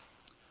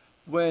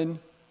when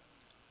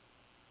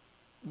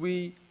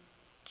we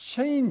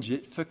change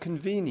it for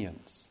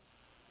convenience.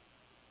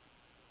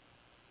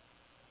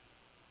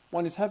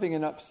 One is having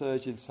an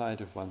upsurge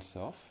inside of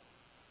oneself,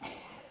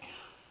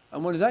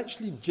 and one has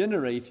actually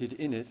generated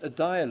in it a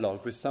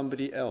dialogue with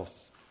somebody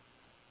else.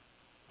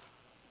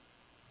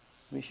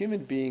 I mean,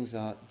 human beings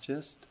are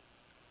just,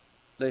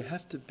 they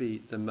have to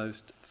be the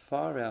most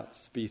far-out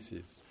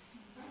species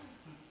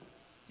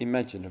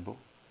imaginable.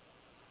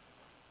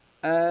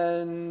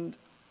 And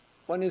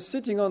one is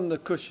sitting on the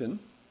cushion,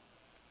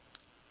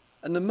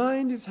 and the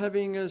mind is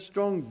having a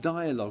strong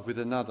dialogue with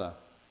another.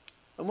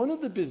 And one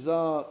of the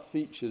bizarre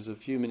features of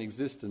human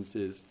existence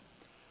is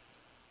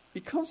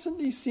we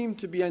constantly seem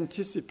to be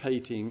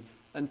anticipating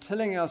and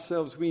telling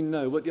ourselves we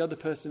know what the other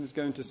person is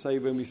going to say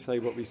when we say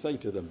what we say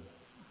to them.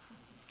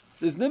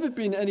 There's never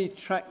been any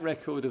track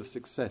record of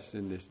success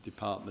in this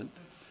department,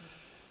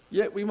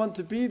 yet we want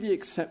to be the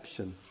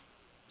exception.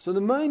 So the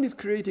mind is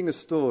creating a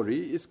story,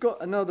 it's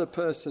got another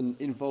person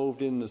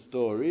involved in the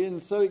story,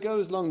 and so it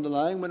goes along the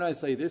line. When I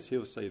say this,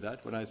 he'll say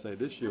that. When I say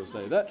this, she'll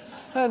say that.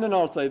 And then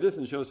I'll say this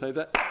and she'll say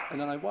that,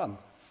 and then I won.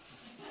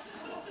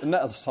 And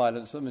that'll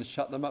silence them and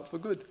shut them up for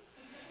good.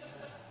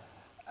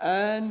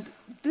 And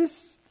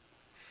this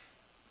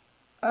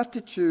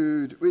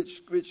attitude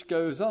which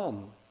goes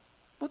on,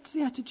 what's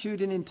the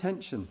attitude and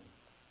intention?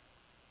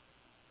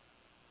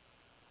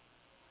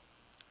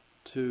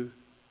 To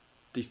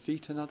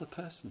defeat another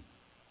person.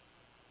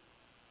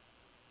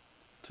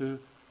 To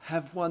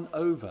have one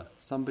over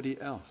somebody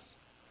else.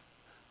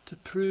 To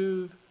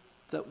prove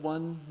that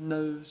one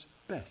knows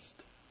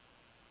best.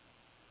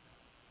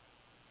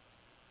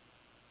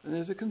 And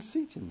there's a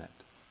conceit in that.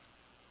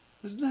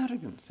 There's an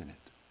arrogance in it.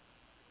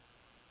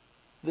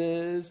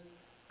 There's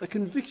a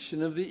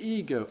conviction of the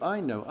ego. I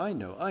know,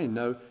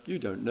 you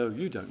don't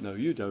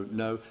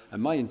know,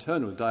 and my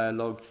internal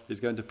dialogue is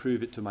going to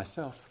prove it to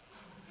myself.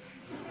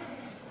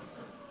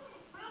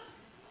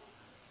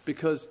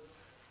 Because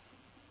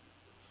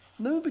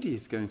nobody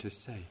is going to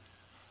say,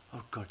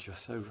 oh God, you're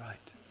so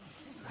right.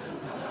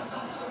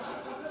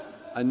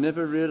 I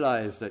never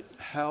realized that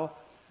how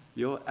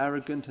your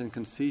arrogant and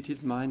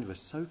conceited mind was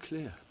so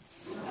clear.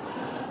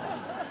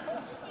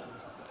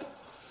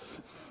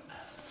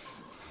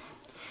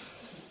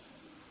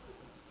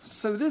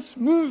 So this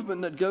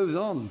movement that goes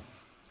on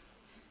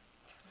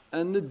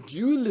and the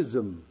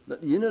dualism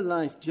that the inner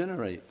life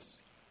generates,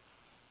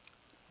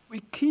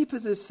 we keep,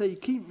 as I say,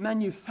 keep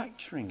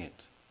manufacturing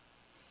it.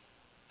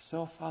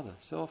 Self-other,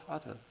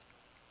 self-other.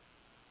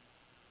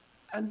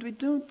 And we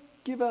don't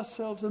give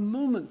ourselves a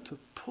moment to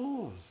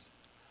pause,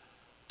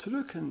 to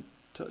look and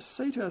to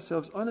say to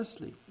ourselves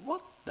honestly,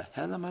 what the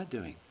hell am I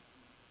doing?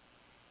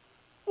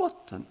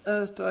 What on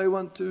earth do I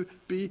want to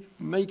be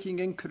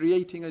making and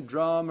creating a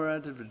drama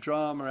out of a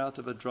drama, out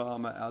of a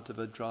drama, out of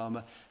a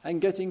drama,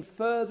 and getting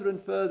further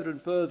and further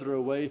and further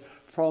away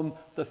from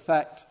the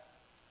fact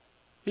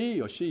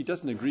he or she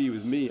doesn't agree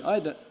with me, I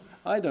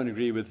don't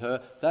agree with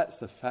her, that's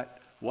the fact.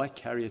 Why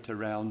carry it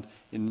around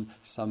in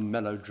some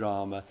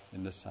melodrama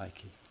in the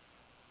psyche?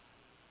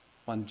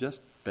 One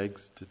just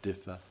begs to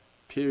differ.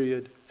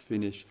 Period,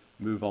 finish,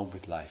 move on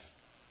with life.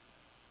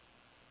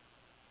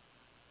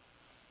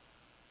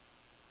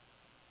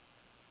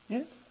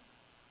 Yeah?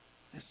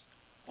 It's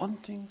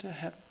wanting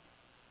to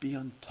be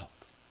on top.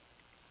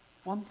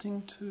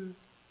 Wanting to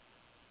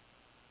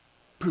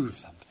prove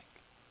something.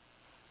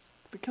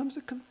 It becomes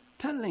a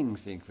compelling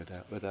thing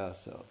with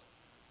ourselves.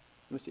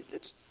 We say,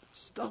 let's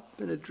stop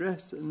and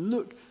address and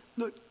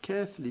look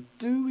carefully.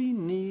 Do we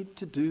need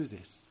to do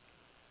this?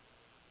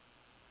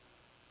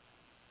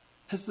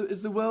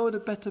 Is the world a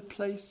better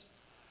place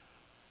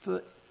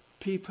for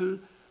people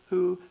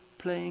who are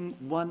playing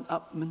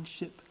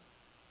one-upmanship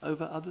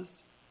over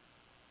others?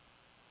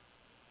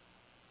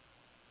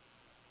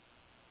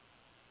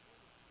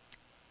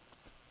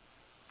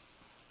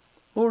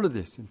 All of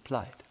this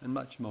implied, and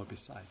much more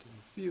beside, in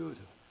the field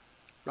of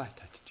right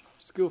attitude,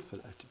 skillful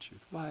attitude,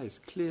 wise,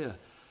 clear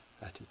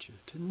attitude,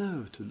 to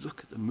know, to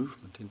look at the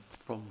movement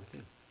from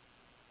within.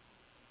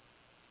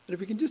 And if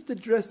we can just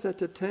address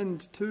that,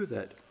 attend to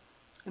that,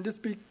 and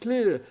just be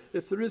clear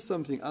if there is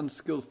something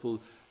unskillful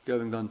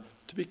going on,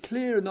 to be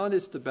clear and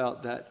honest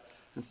about that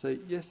and say,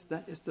 yes,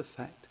 that is the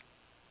fact.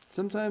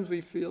 Sometimes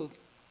we feel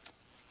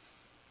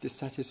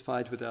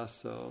dissatisfied with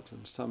ourselves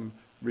and some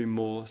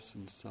remorse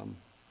and some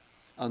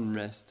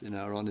unrest in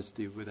our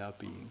honesty with our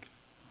being.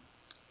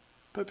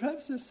 But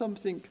perhaps there's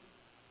something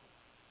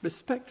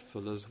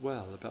respectful as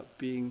well about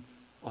being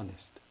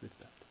honest with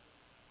that.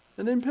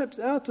 And then perhaps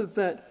out of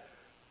that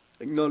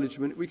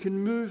acknowledgement we can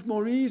move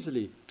more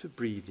easily to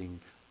breathing,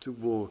 to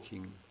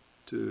walking,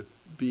 to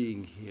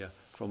being here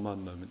from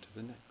one moment to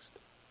the next.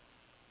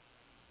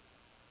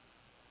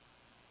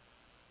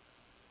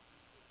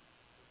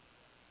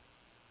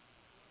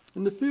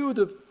 In the field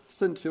of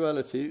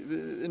sensuality,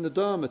 in the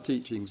Dharma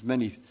teachings,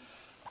 many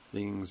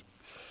things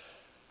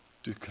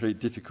do create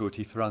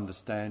difficulty for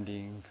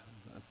understanding.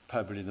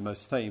 Probably the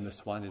most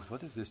famous one is,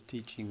 what is this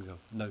teaching of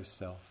no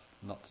self,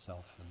 not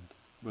self? And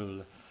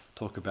we'll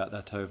talk about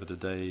that over the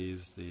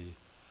days.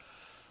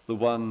 The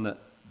one that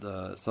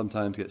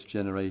sometimes gets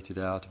generated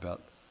out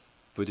about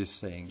Buddhists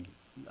saying,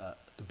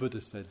 the Buddha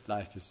said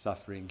life is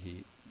suffering.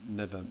 He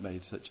never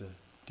made such a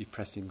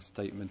depressing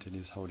statement in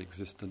his whole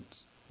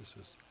existence. This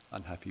was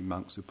unhappy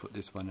monks who put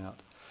this one out.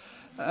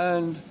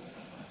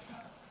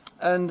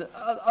 And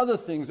other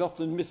things,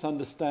 often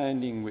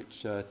misunderstanding,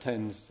 which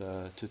tends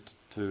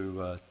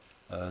to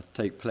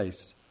take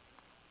place.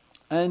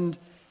 And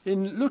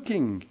in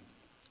looking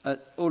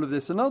at all of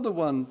this, another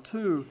one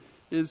too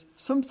is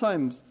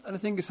sometimes, and I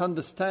think it's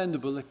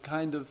understandable, a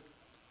kind of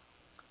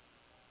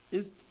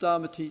is the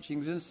Dharma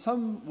teachings in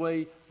some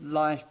way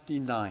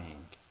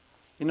life-denying?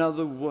 In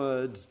other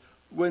words,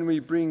 when we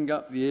bring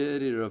up the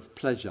area of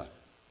pleasure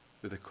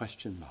with a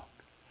question mark,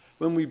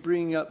 when we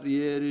bring up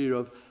the area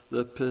of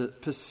the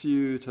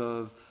pursuit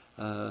of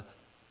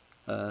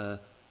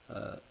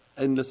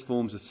endless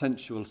forms of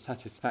sensual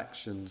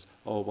satisfactions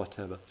or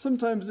whatever,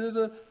 sometimes there's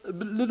a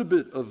little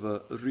bit of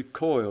a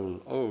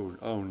recoil.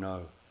 Oh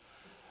no.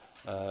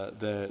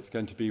 It's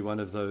going to be one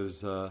of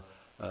those,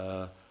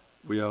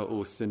 we are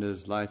all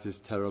sinners, life is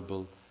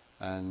terrible,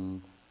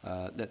 and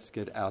let's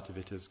get out of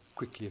it as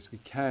quickly as we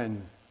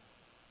can.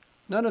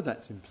 None of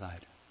that's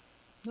implied.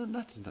 No,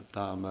 that's not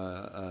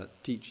Dharma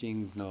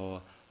teaching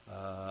nor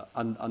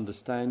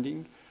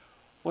understanding.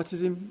 What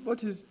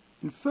is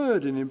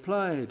inferred and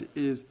implied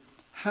is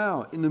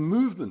how, in the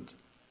movement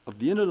of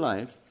the inner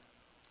life,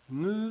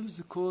 moves,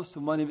 of course,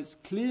 and one of its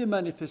clear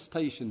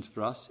manifestations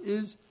for us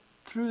is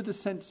through the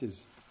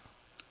senses,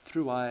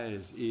 through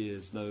eyes,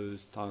 ears,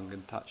 nose, tongue,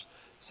 and touch.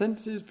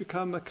 Senses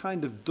become a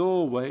kind of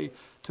doorway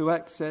to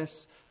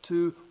access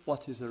to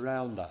what is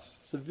around us.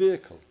 It's a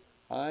vehicle.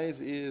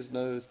 Eyes, ears,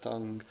 nose,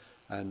 tongue,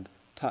 and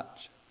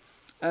touch.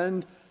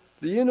 And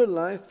the inner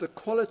life, the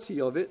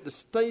quality of it, the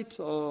state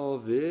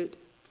of it,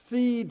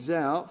 feeds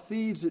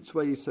its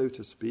way, so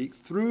to speak,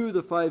 through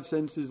the five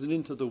senses and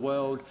into the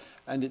world,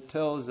 and it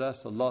tells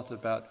us a lot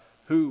about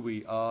who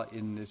we are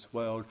in this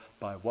world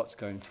by what's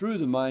going through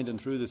the mind and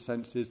through the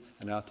senses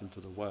and out into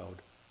the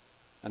world,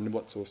 and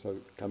what's also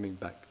coming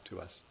back to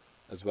us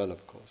as well,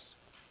 of course.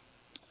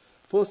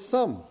 For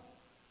some,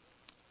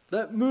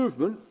 that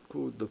movement,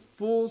 called the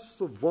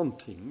force of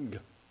wanting,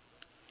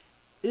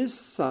 is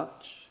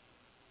such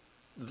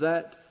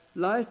that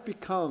life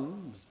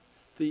becomes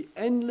the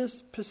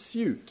endless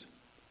pursuit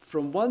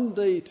from one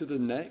day to the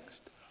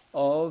next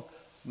of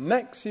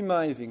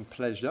maximizing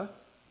pleasure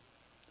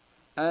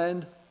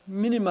and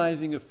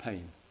minimizing of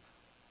pain.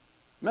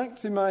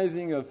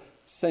 Maximizing of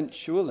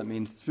sensual, that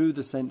means through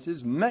the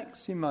senses,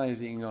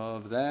 maximizing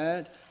of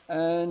that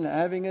and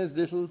having as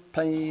little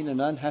pain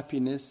and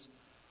unhappiness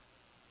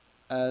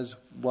as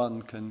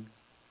one can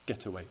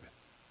get away with.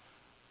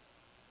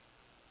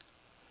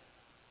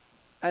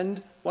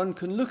 And one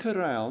can look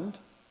around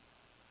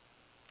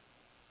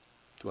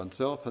to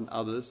oneself and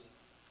others,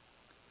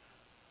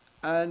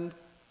 and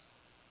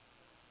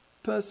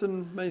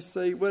person may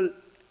say,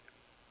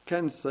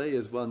 can say,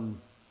 as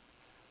one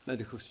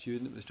medical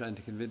student was trying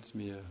to convince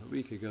me a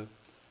week ago,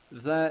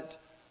 that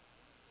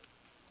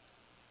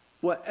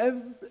what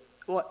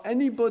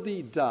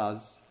anybody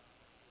does,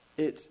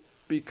 it's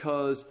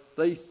because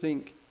they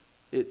think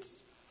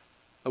it's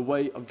a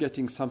way of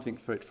getting something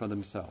for it for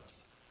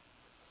themselves.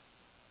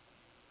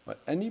 What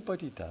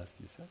anybody does,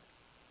 he said,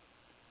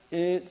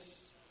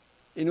 it's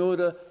in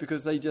order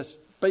because they just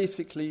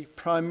basically,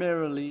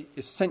 primarily,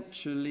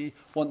 essentially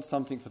want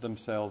something for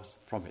themselves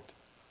from it.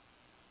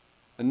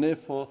 And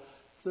therefore,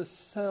 the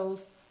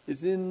self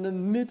is in the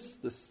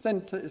midst, the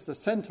centre is the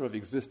centre of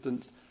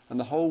existence, and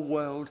the whole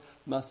world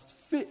must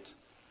fit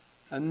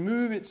and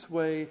move its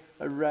way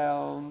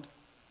around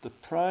the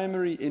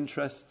primary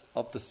interest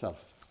of the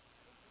self.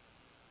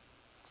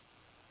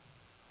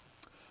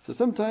 So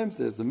sometimes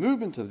there's the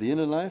movement of the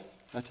inner life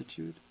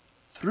attitude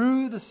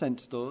through the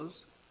sense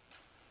doors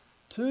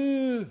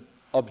to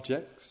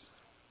objects,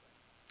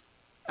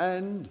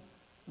 and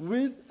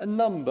with a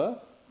number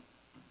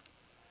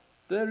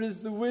there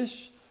is the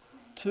wish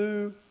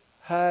to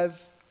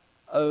have,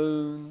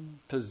 own,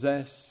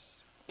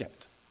 possess,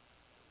 get.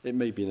 It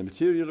may be in the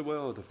material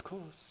world, of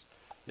course.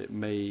 It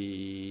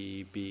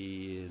may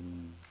be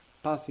in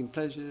passing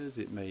pleasures.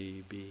 It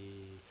may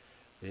be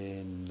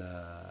in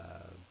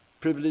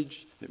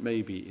privilege. It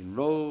may be in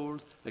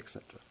roles,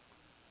 etc.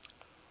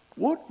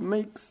 What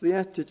makes the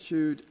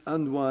attitude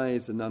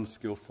unwise and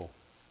unskillful?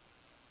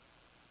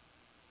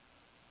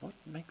 What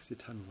makes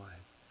it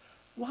unwise?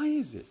 Why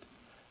is it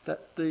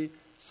that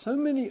so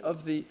many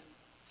of the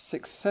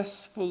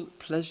successful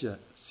pleasure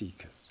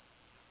seekers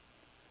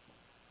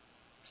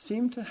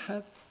seem to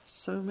have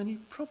so many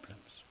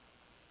problems?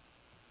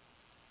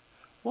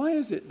 Why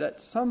is it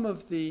that some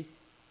of the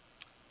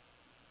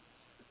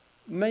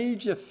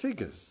major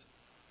figures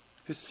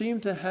who seem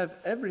to have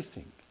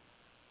everything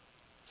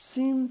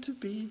seem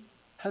to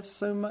have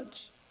so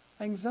much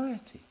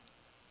anxiety?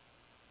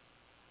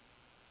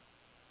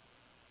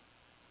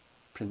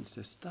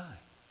 Princess Di,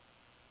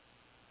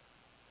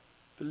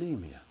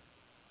 bulimia,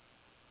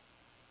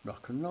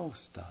 rock and roll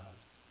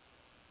stars,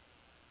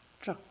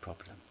 drug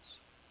problems,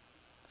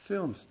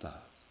 film stars,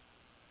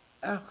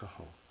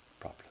 alcohol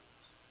problems.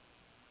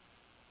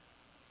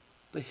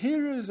 The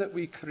heroes that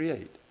we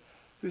create,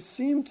 who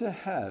seem to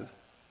have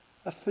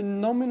a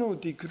phenomenal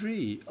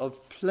degree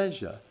of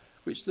pleasure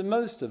which the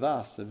most of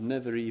us have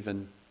never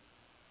even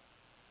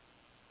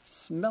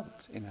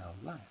smelt in our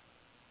life,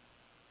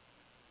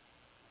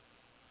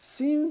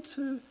 seems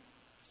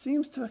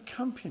to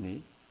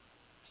accompany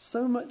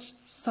so much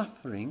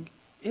suffering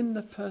in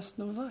the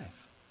personal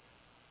life.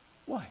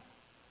 Why?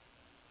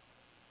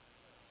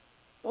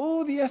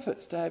 All the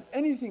efforts to have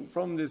anything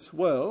from this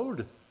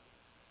world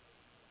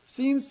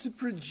seems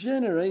to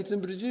generate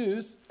and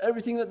produce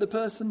everything that the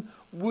person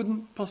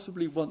wouldn't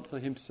possibly want for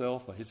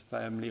himself or his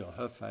family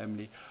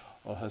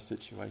or her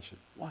situation.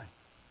 Why?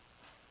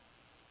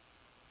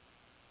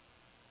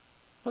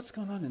 What's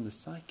going on in the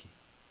psyche?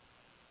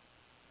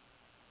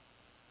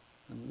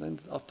 And then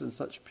often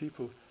such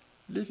people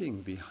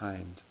living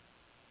behind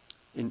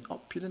in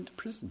opulent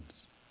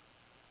prisons,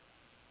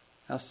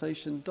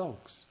 Alsatian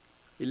dogs,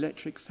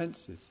 electric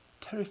fences,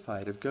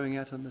 terrified of going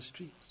out on the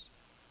streets,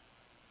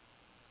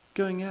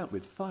 going out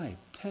with 5,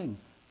 10,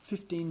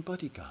 15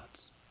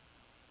 bodyguards.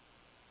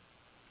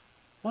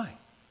 Why?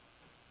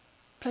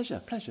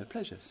 Pleasure, pleasure,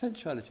 pleasure,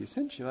 sensuality,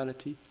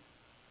 sensuality,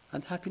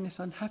 unhappiness,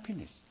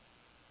 unhappiness,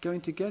 going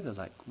together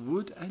like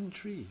wood and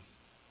trees.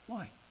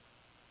 Why?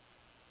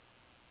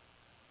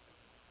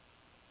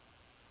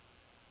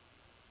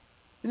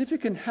 And if it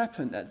can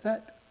happen at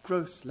that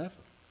gross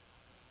level,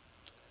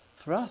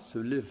 for us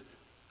who live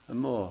a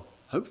more,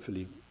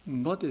 hopefully,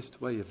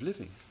 modest way of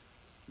living,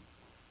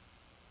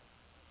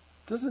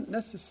 doesn't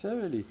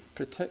necessarily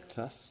protect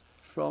us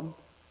from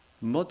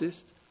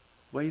modest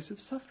ways of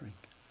suffering.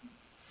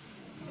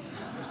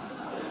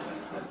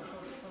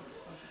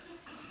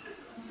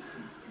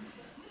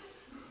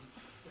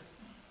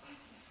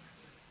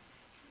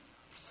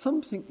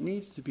 Something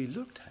needs to be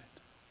looked at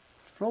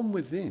from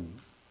within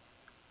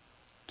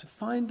to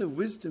find a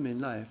wisdom in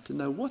life, to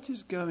know what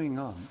is going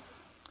on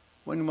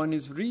when one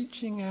is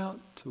reaching out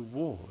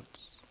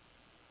towards,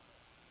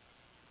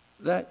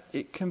 that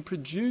it can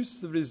produce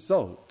the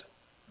result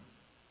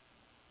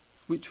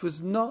which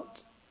was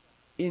not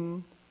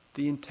in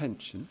the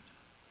intention,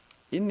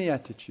 in the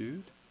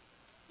attitude,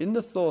 in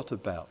the thought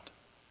about.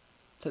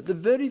 So the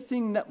very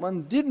thing that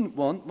one didn't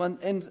want, one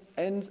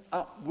ends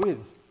up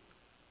with,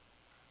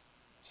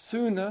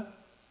 sooner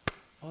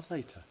or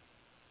later.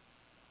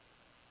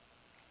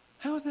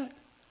 How is that?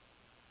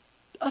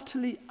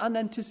 Utterly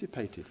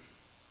unanticipated.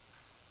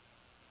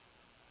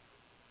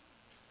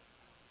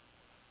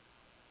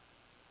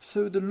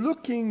 So the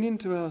looking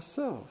into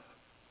ourselves,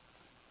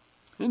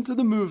 into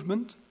the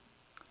movement,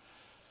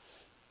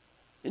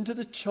 into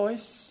the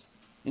choice,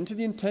 into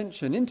the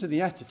intention, into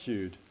the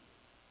attitude,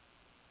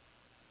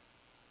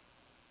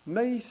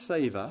 may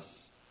save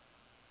us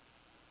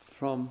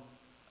from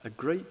a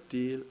great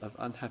deal of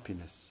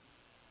unhappiness.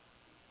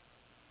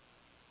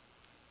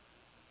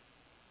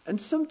 And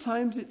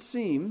sometimes it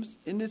seems,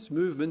 in this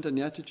movement and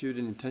the attitude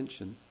and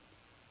intention,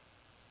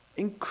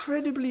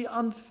 incredibly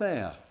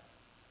unfair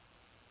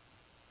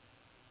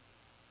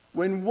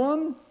when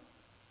one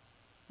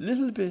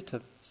little bit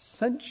of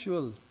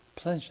sensual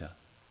pleasure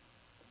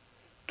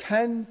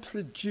can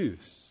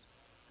produce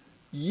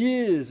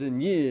years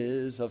and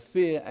years of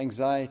fear,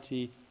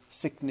 anxiety,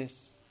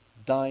 sickness,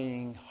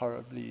 dying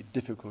horribly,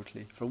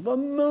 difficultly, from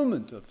one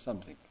moment of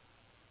something.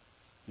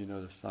 You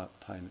know the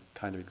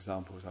kind of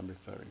examples I'm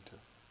referring to.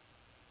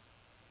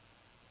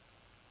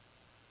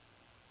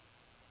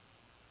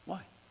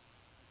 Why?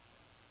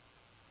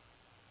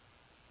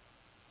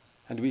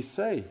 And we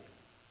say,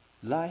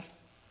 life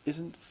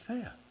isn't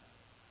fair.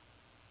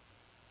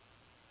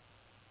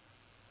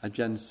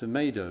 Ajahn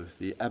Sumedho,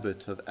 the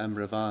abbot of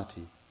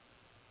Amravati,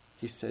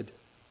 he said,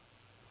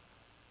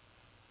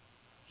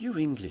 "You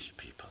English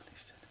people," he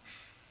said,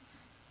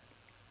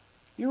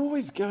 "you're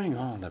always going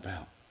on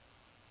about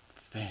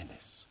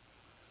fairness,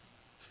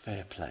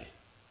 fair play.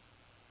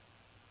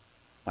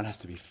 One has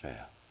to be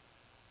fair.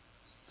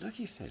 Look,"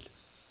 he said,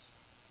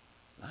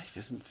 "life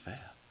isn't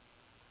fair.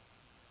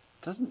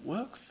 It doesn't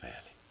work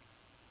fairly.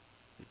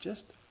 It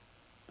just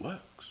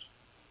works."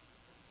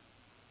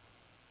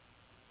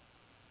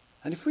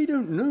 And if we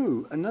don't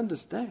know and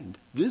understand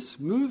this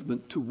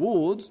movement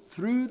towards,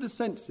 through the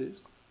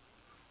senses,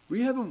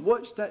 we haven't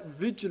watched that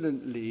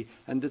vigilantly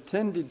and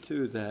attended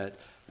to that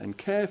and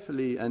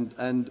carefully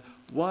and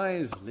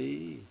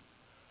wisely,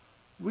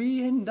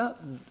 we end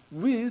up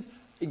with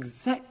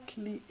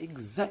exactly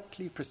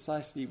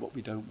precisely what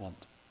we don't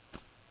want,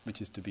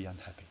 which is to be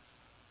unhappy.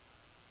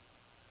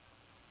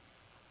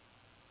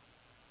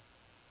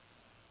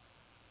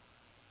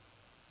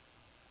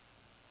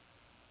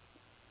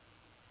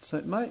 So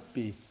it might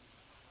be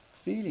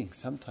feeling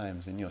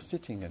sometimes in your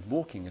sitting and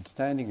walking and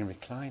standing and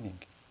reclining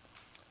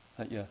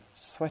that you're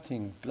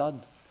sweating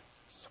blood,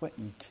 sweat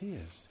and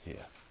tears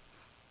here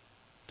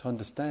to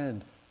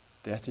understand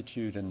the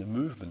attitude and the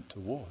movement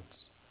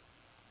towards.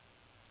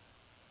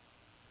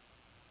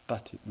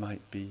 But it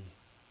might be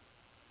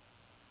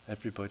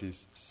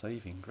everybody's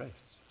saving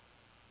grace.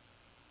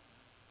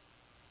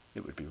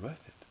 It would be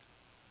worth it.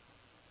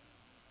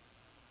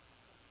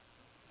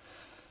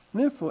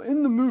 Therefore,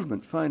 in the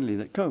movement, finally,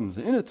 that comes,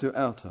 the inner to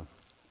outer,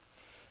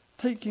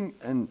 taking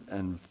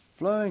and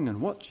flowing and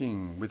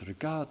watching with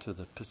regard to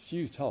the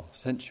pursuit of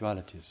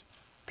sensualities,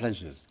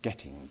 pleasures,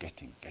 getting,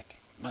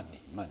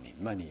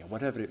 money, or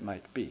whatever it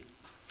might be.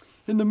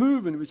 In the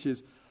movement which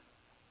is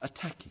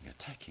attacking,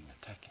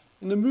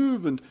 in the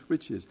movement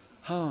which is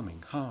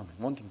harming,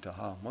 wanting to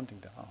harm,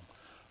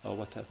 or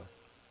whatever.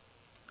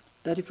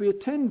 That if we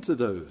attend to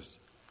those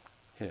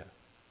here,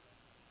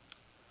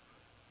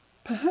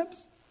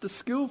 perhaps the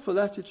skillful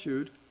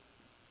attitude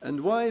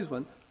and wise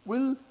one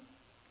will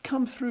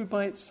come through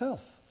by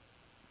itself.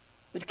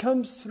 It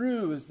comes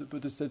through, as the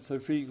Buddha said so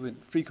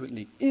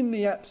frequently, in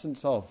the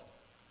absence of.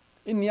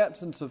 In the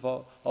absence of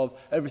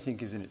everything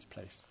is in its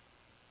place.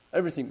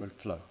 Everything will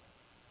flow.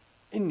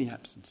 In the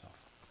absence of.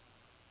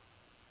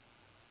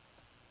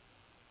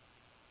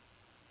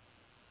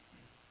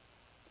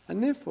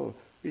 And therefore,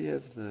 we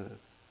have the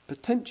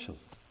potential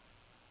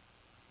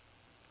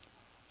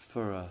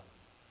for a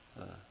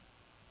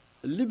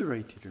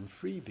liberated and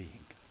free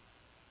being,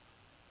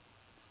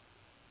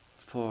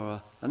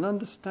 for an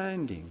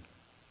understanding,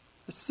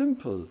 a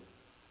simple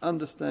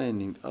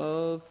understanding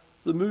of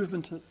the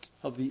movement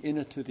of the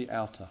inner to the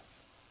outer.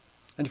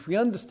 And if we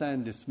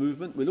understand this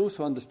movement, we'll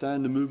also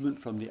understand the movement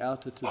from the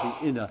outer to the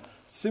inner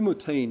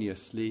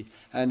simultaneously.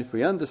 And if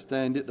we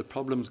understand it, the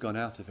problem's gone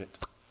out of it.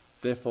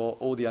 Therefore,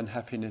 all the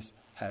unhappiness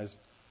has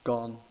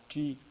gone.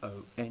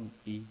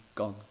 G-O-N-E,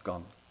 gone,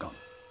 gone, gone.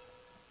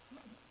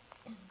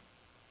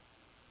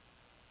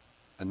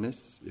 And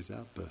this is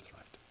our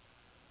birthright.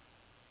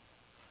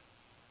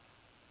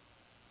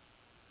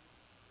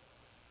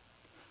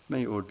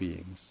 May all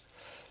beings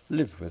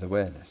live with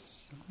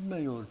awareness.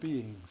 May all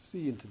beings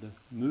see into the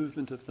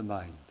movement of the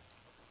mind.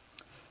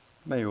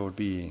 May all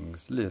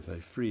beings live a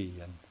free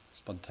and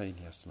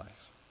spontaneous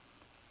life.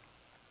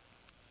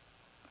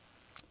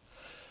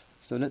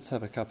 So let's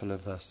have a couple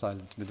of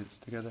silent minutes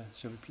together,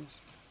 shall we please?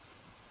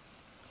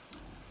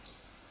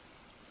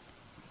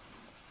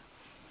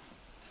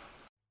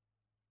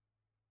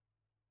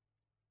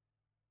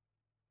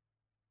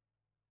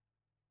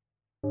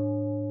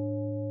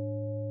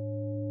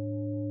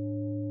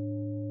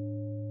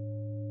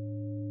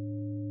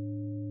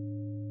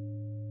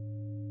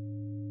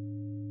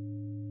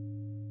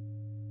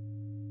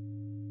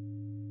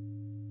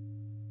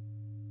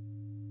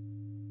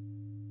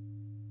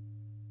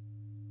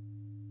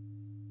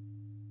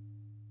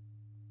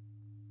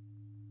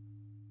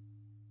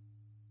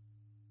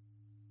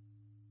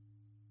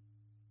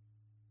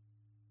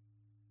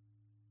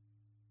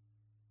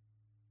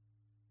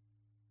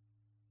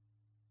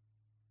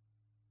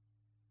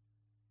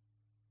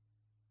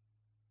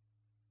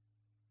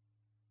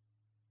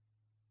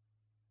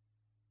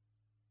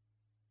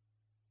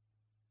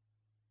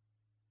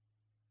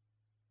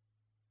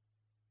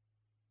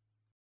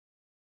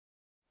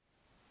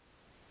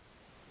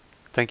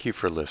 Thank you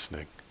for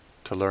listening.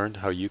 To learn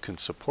how you can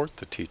support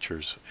the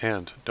teachers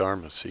and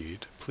Dharma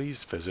Seed,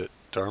 please visit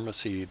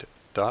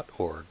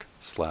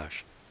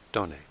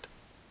dharmaseed.org/donate.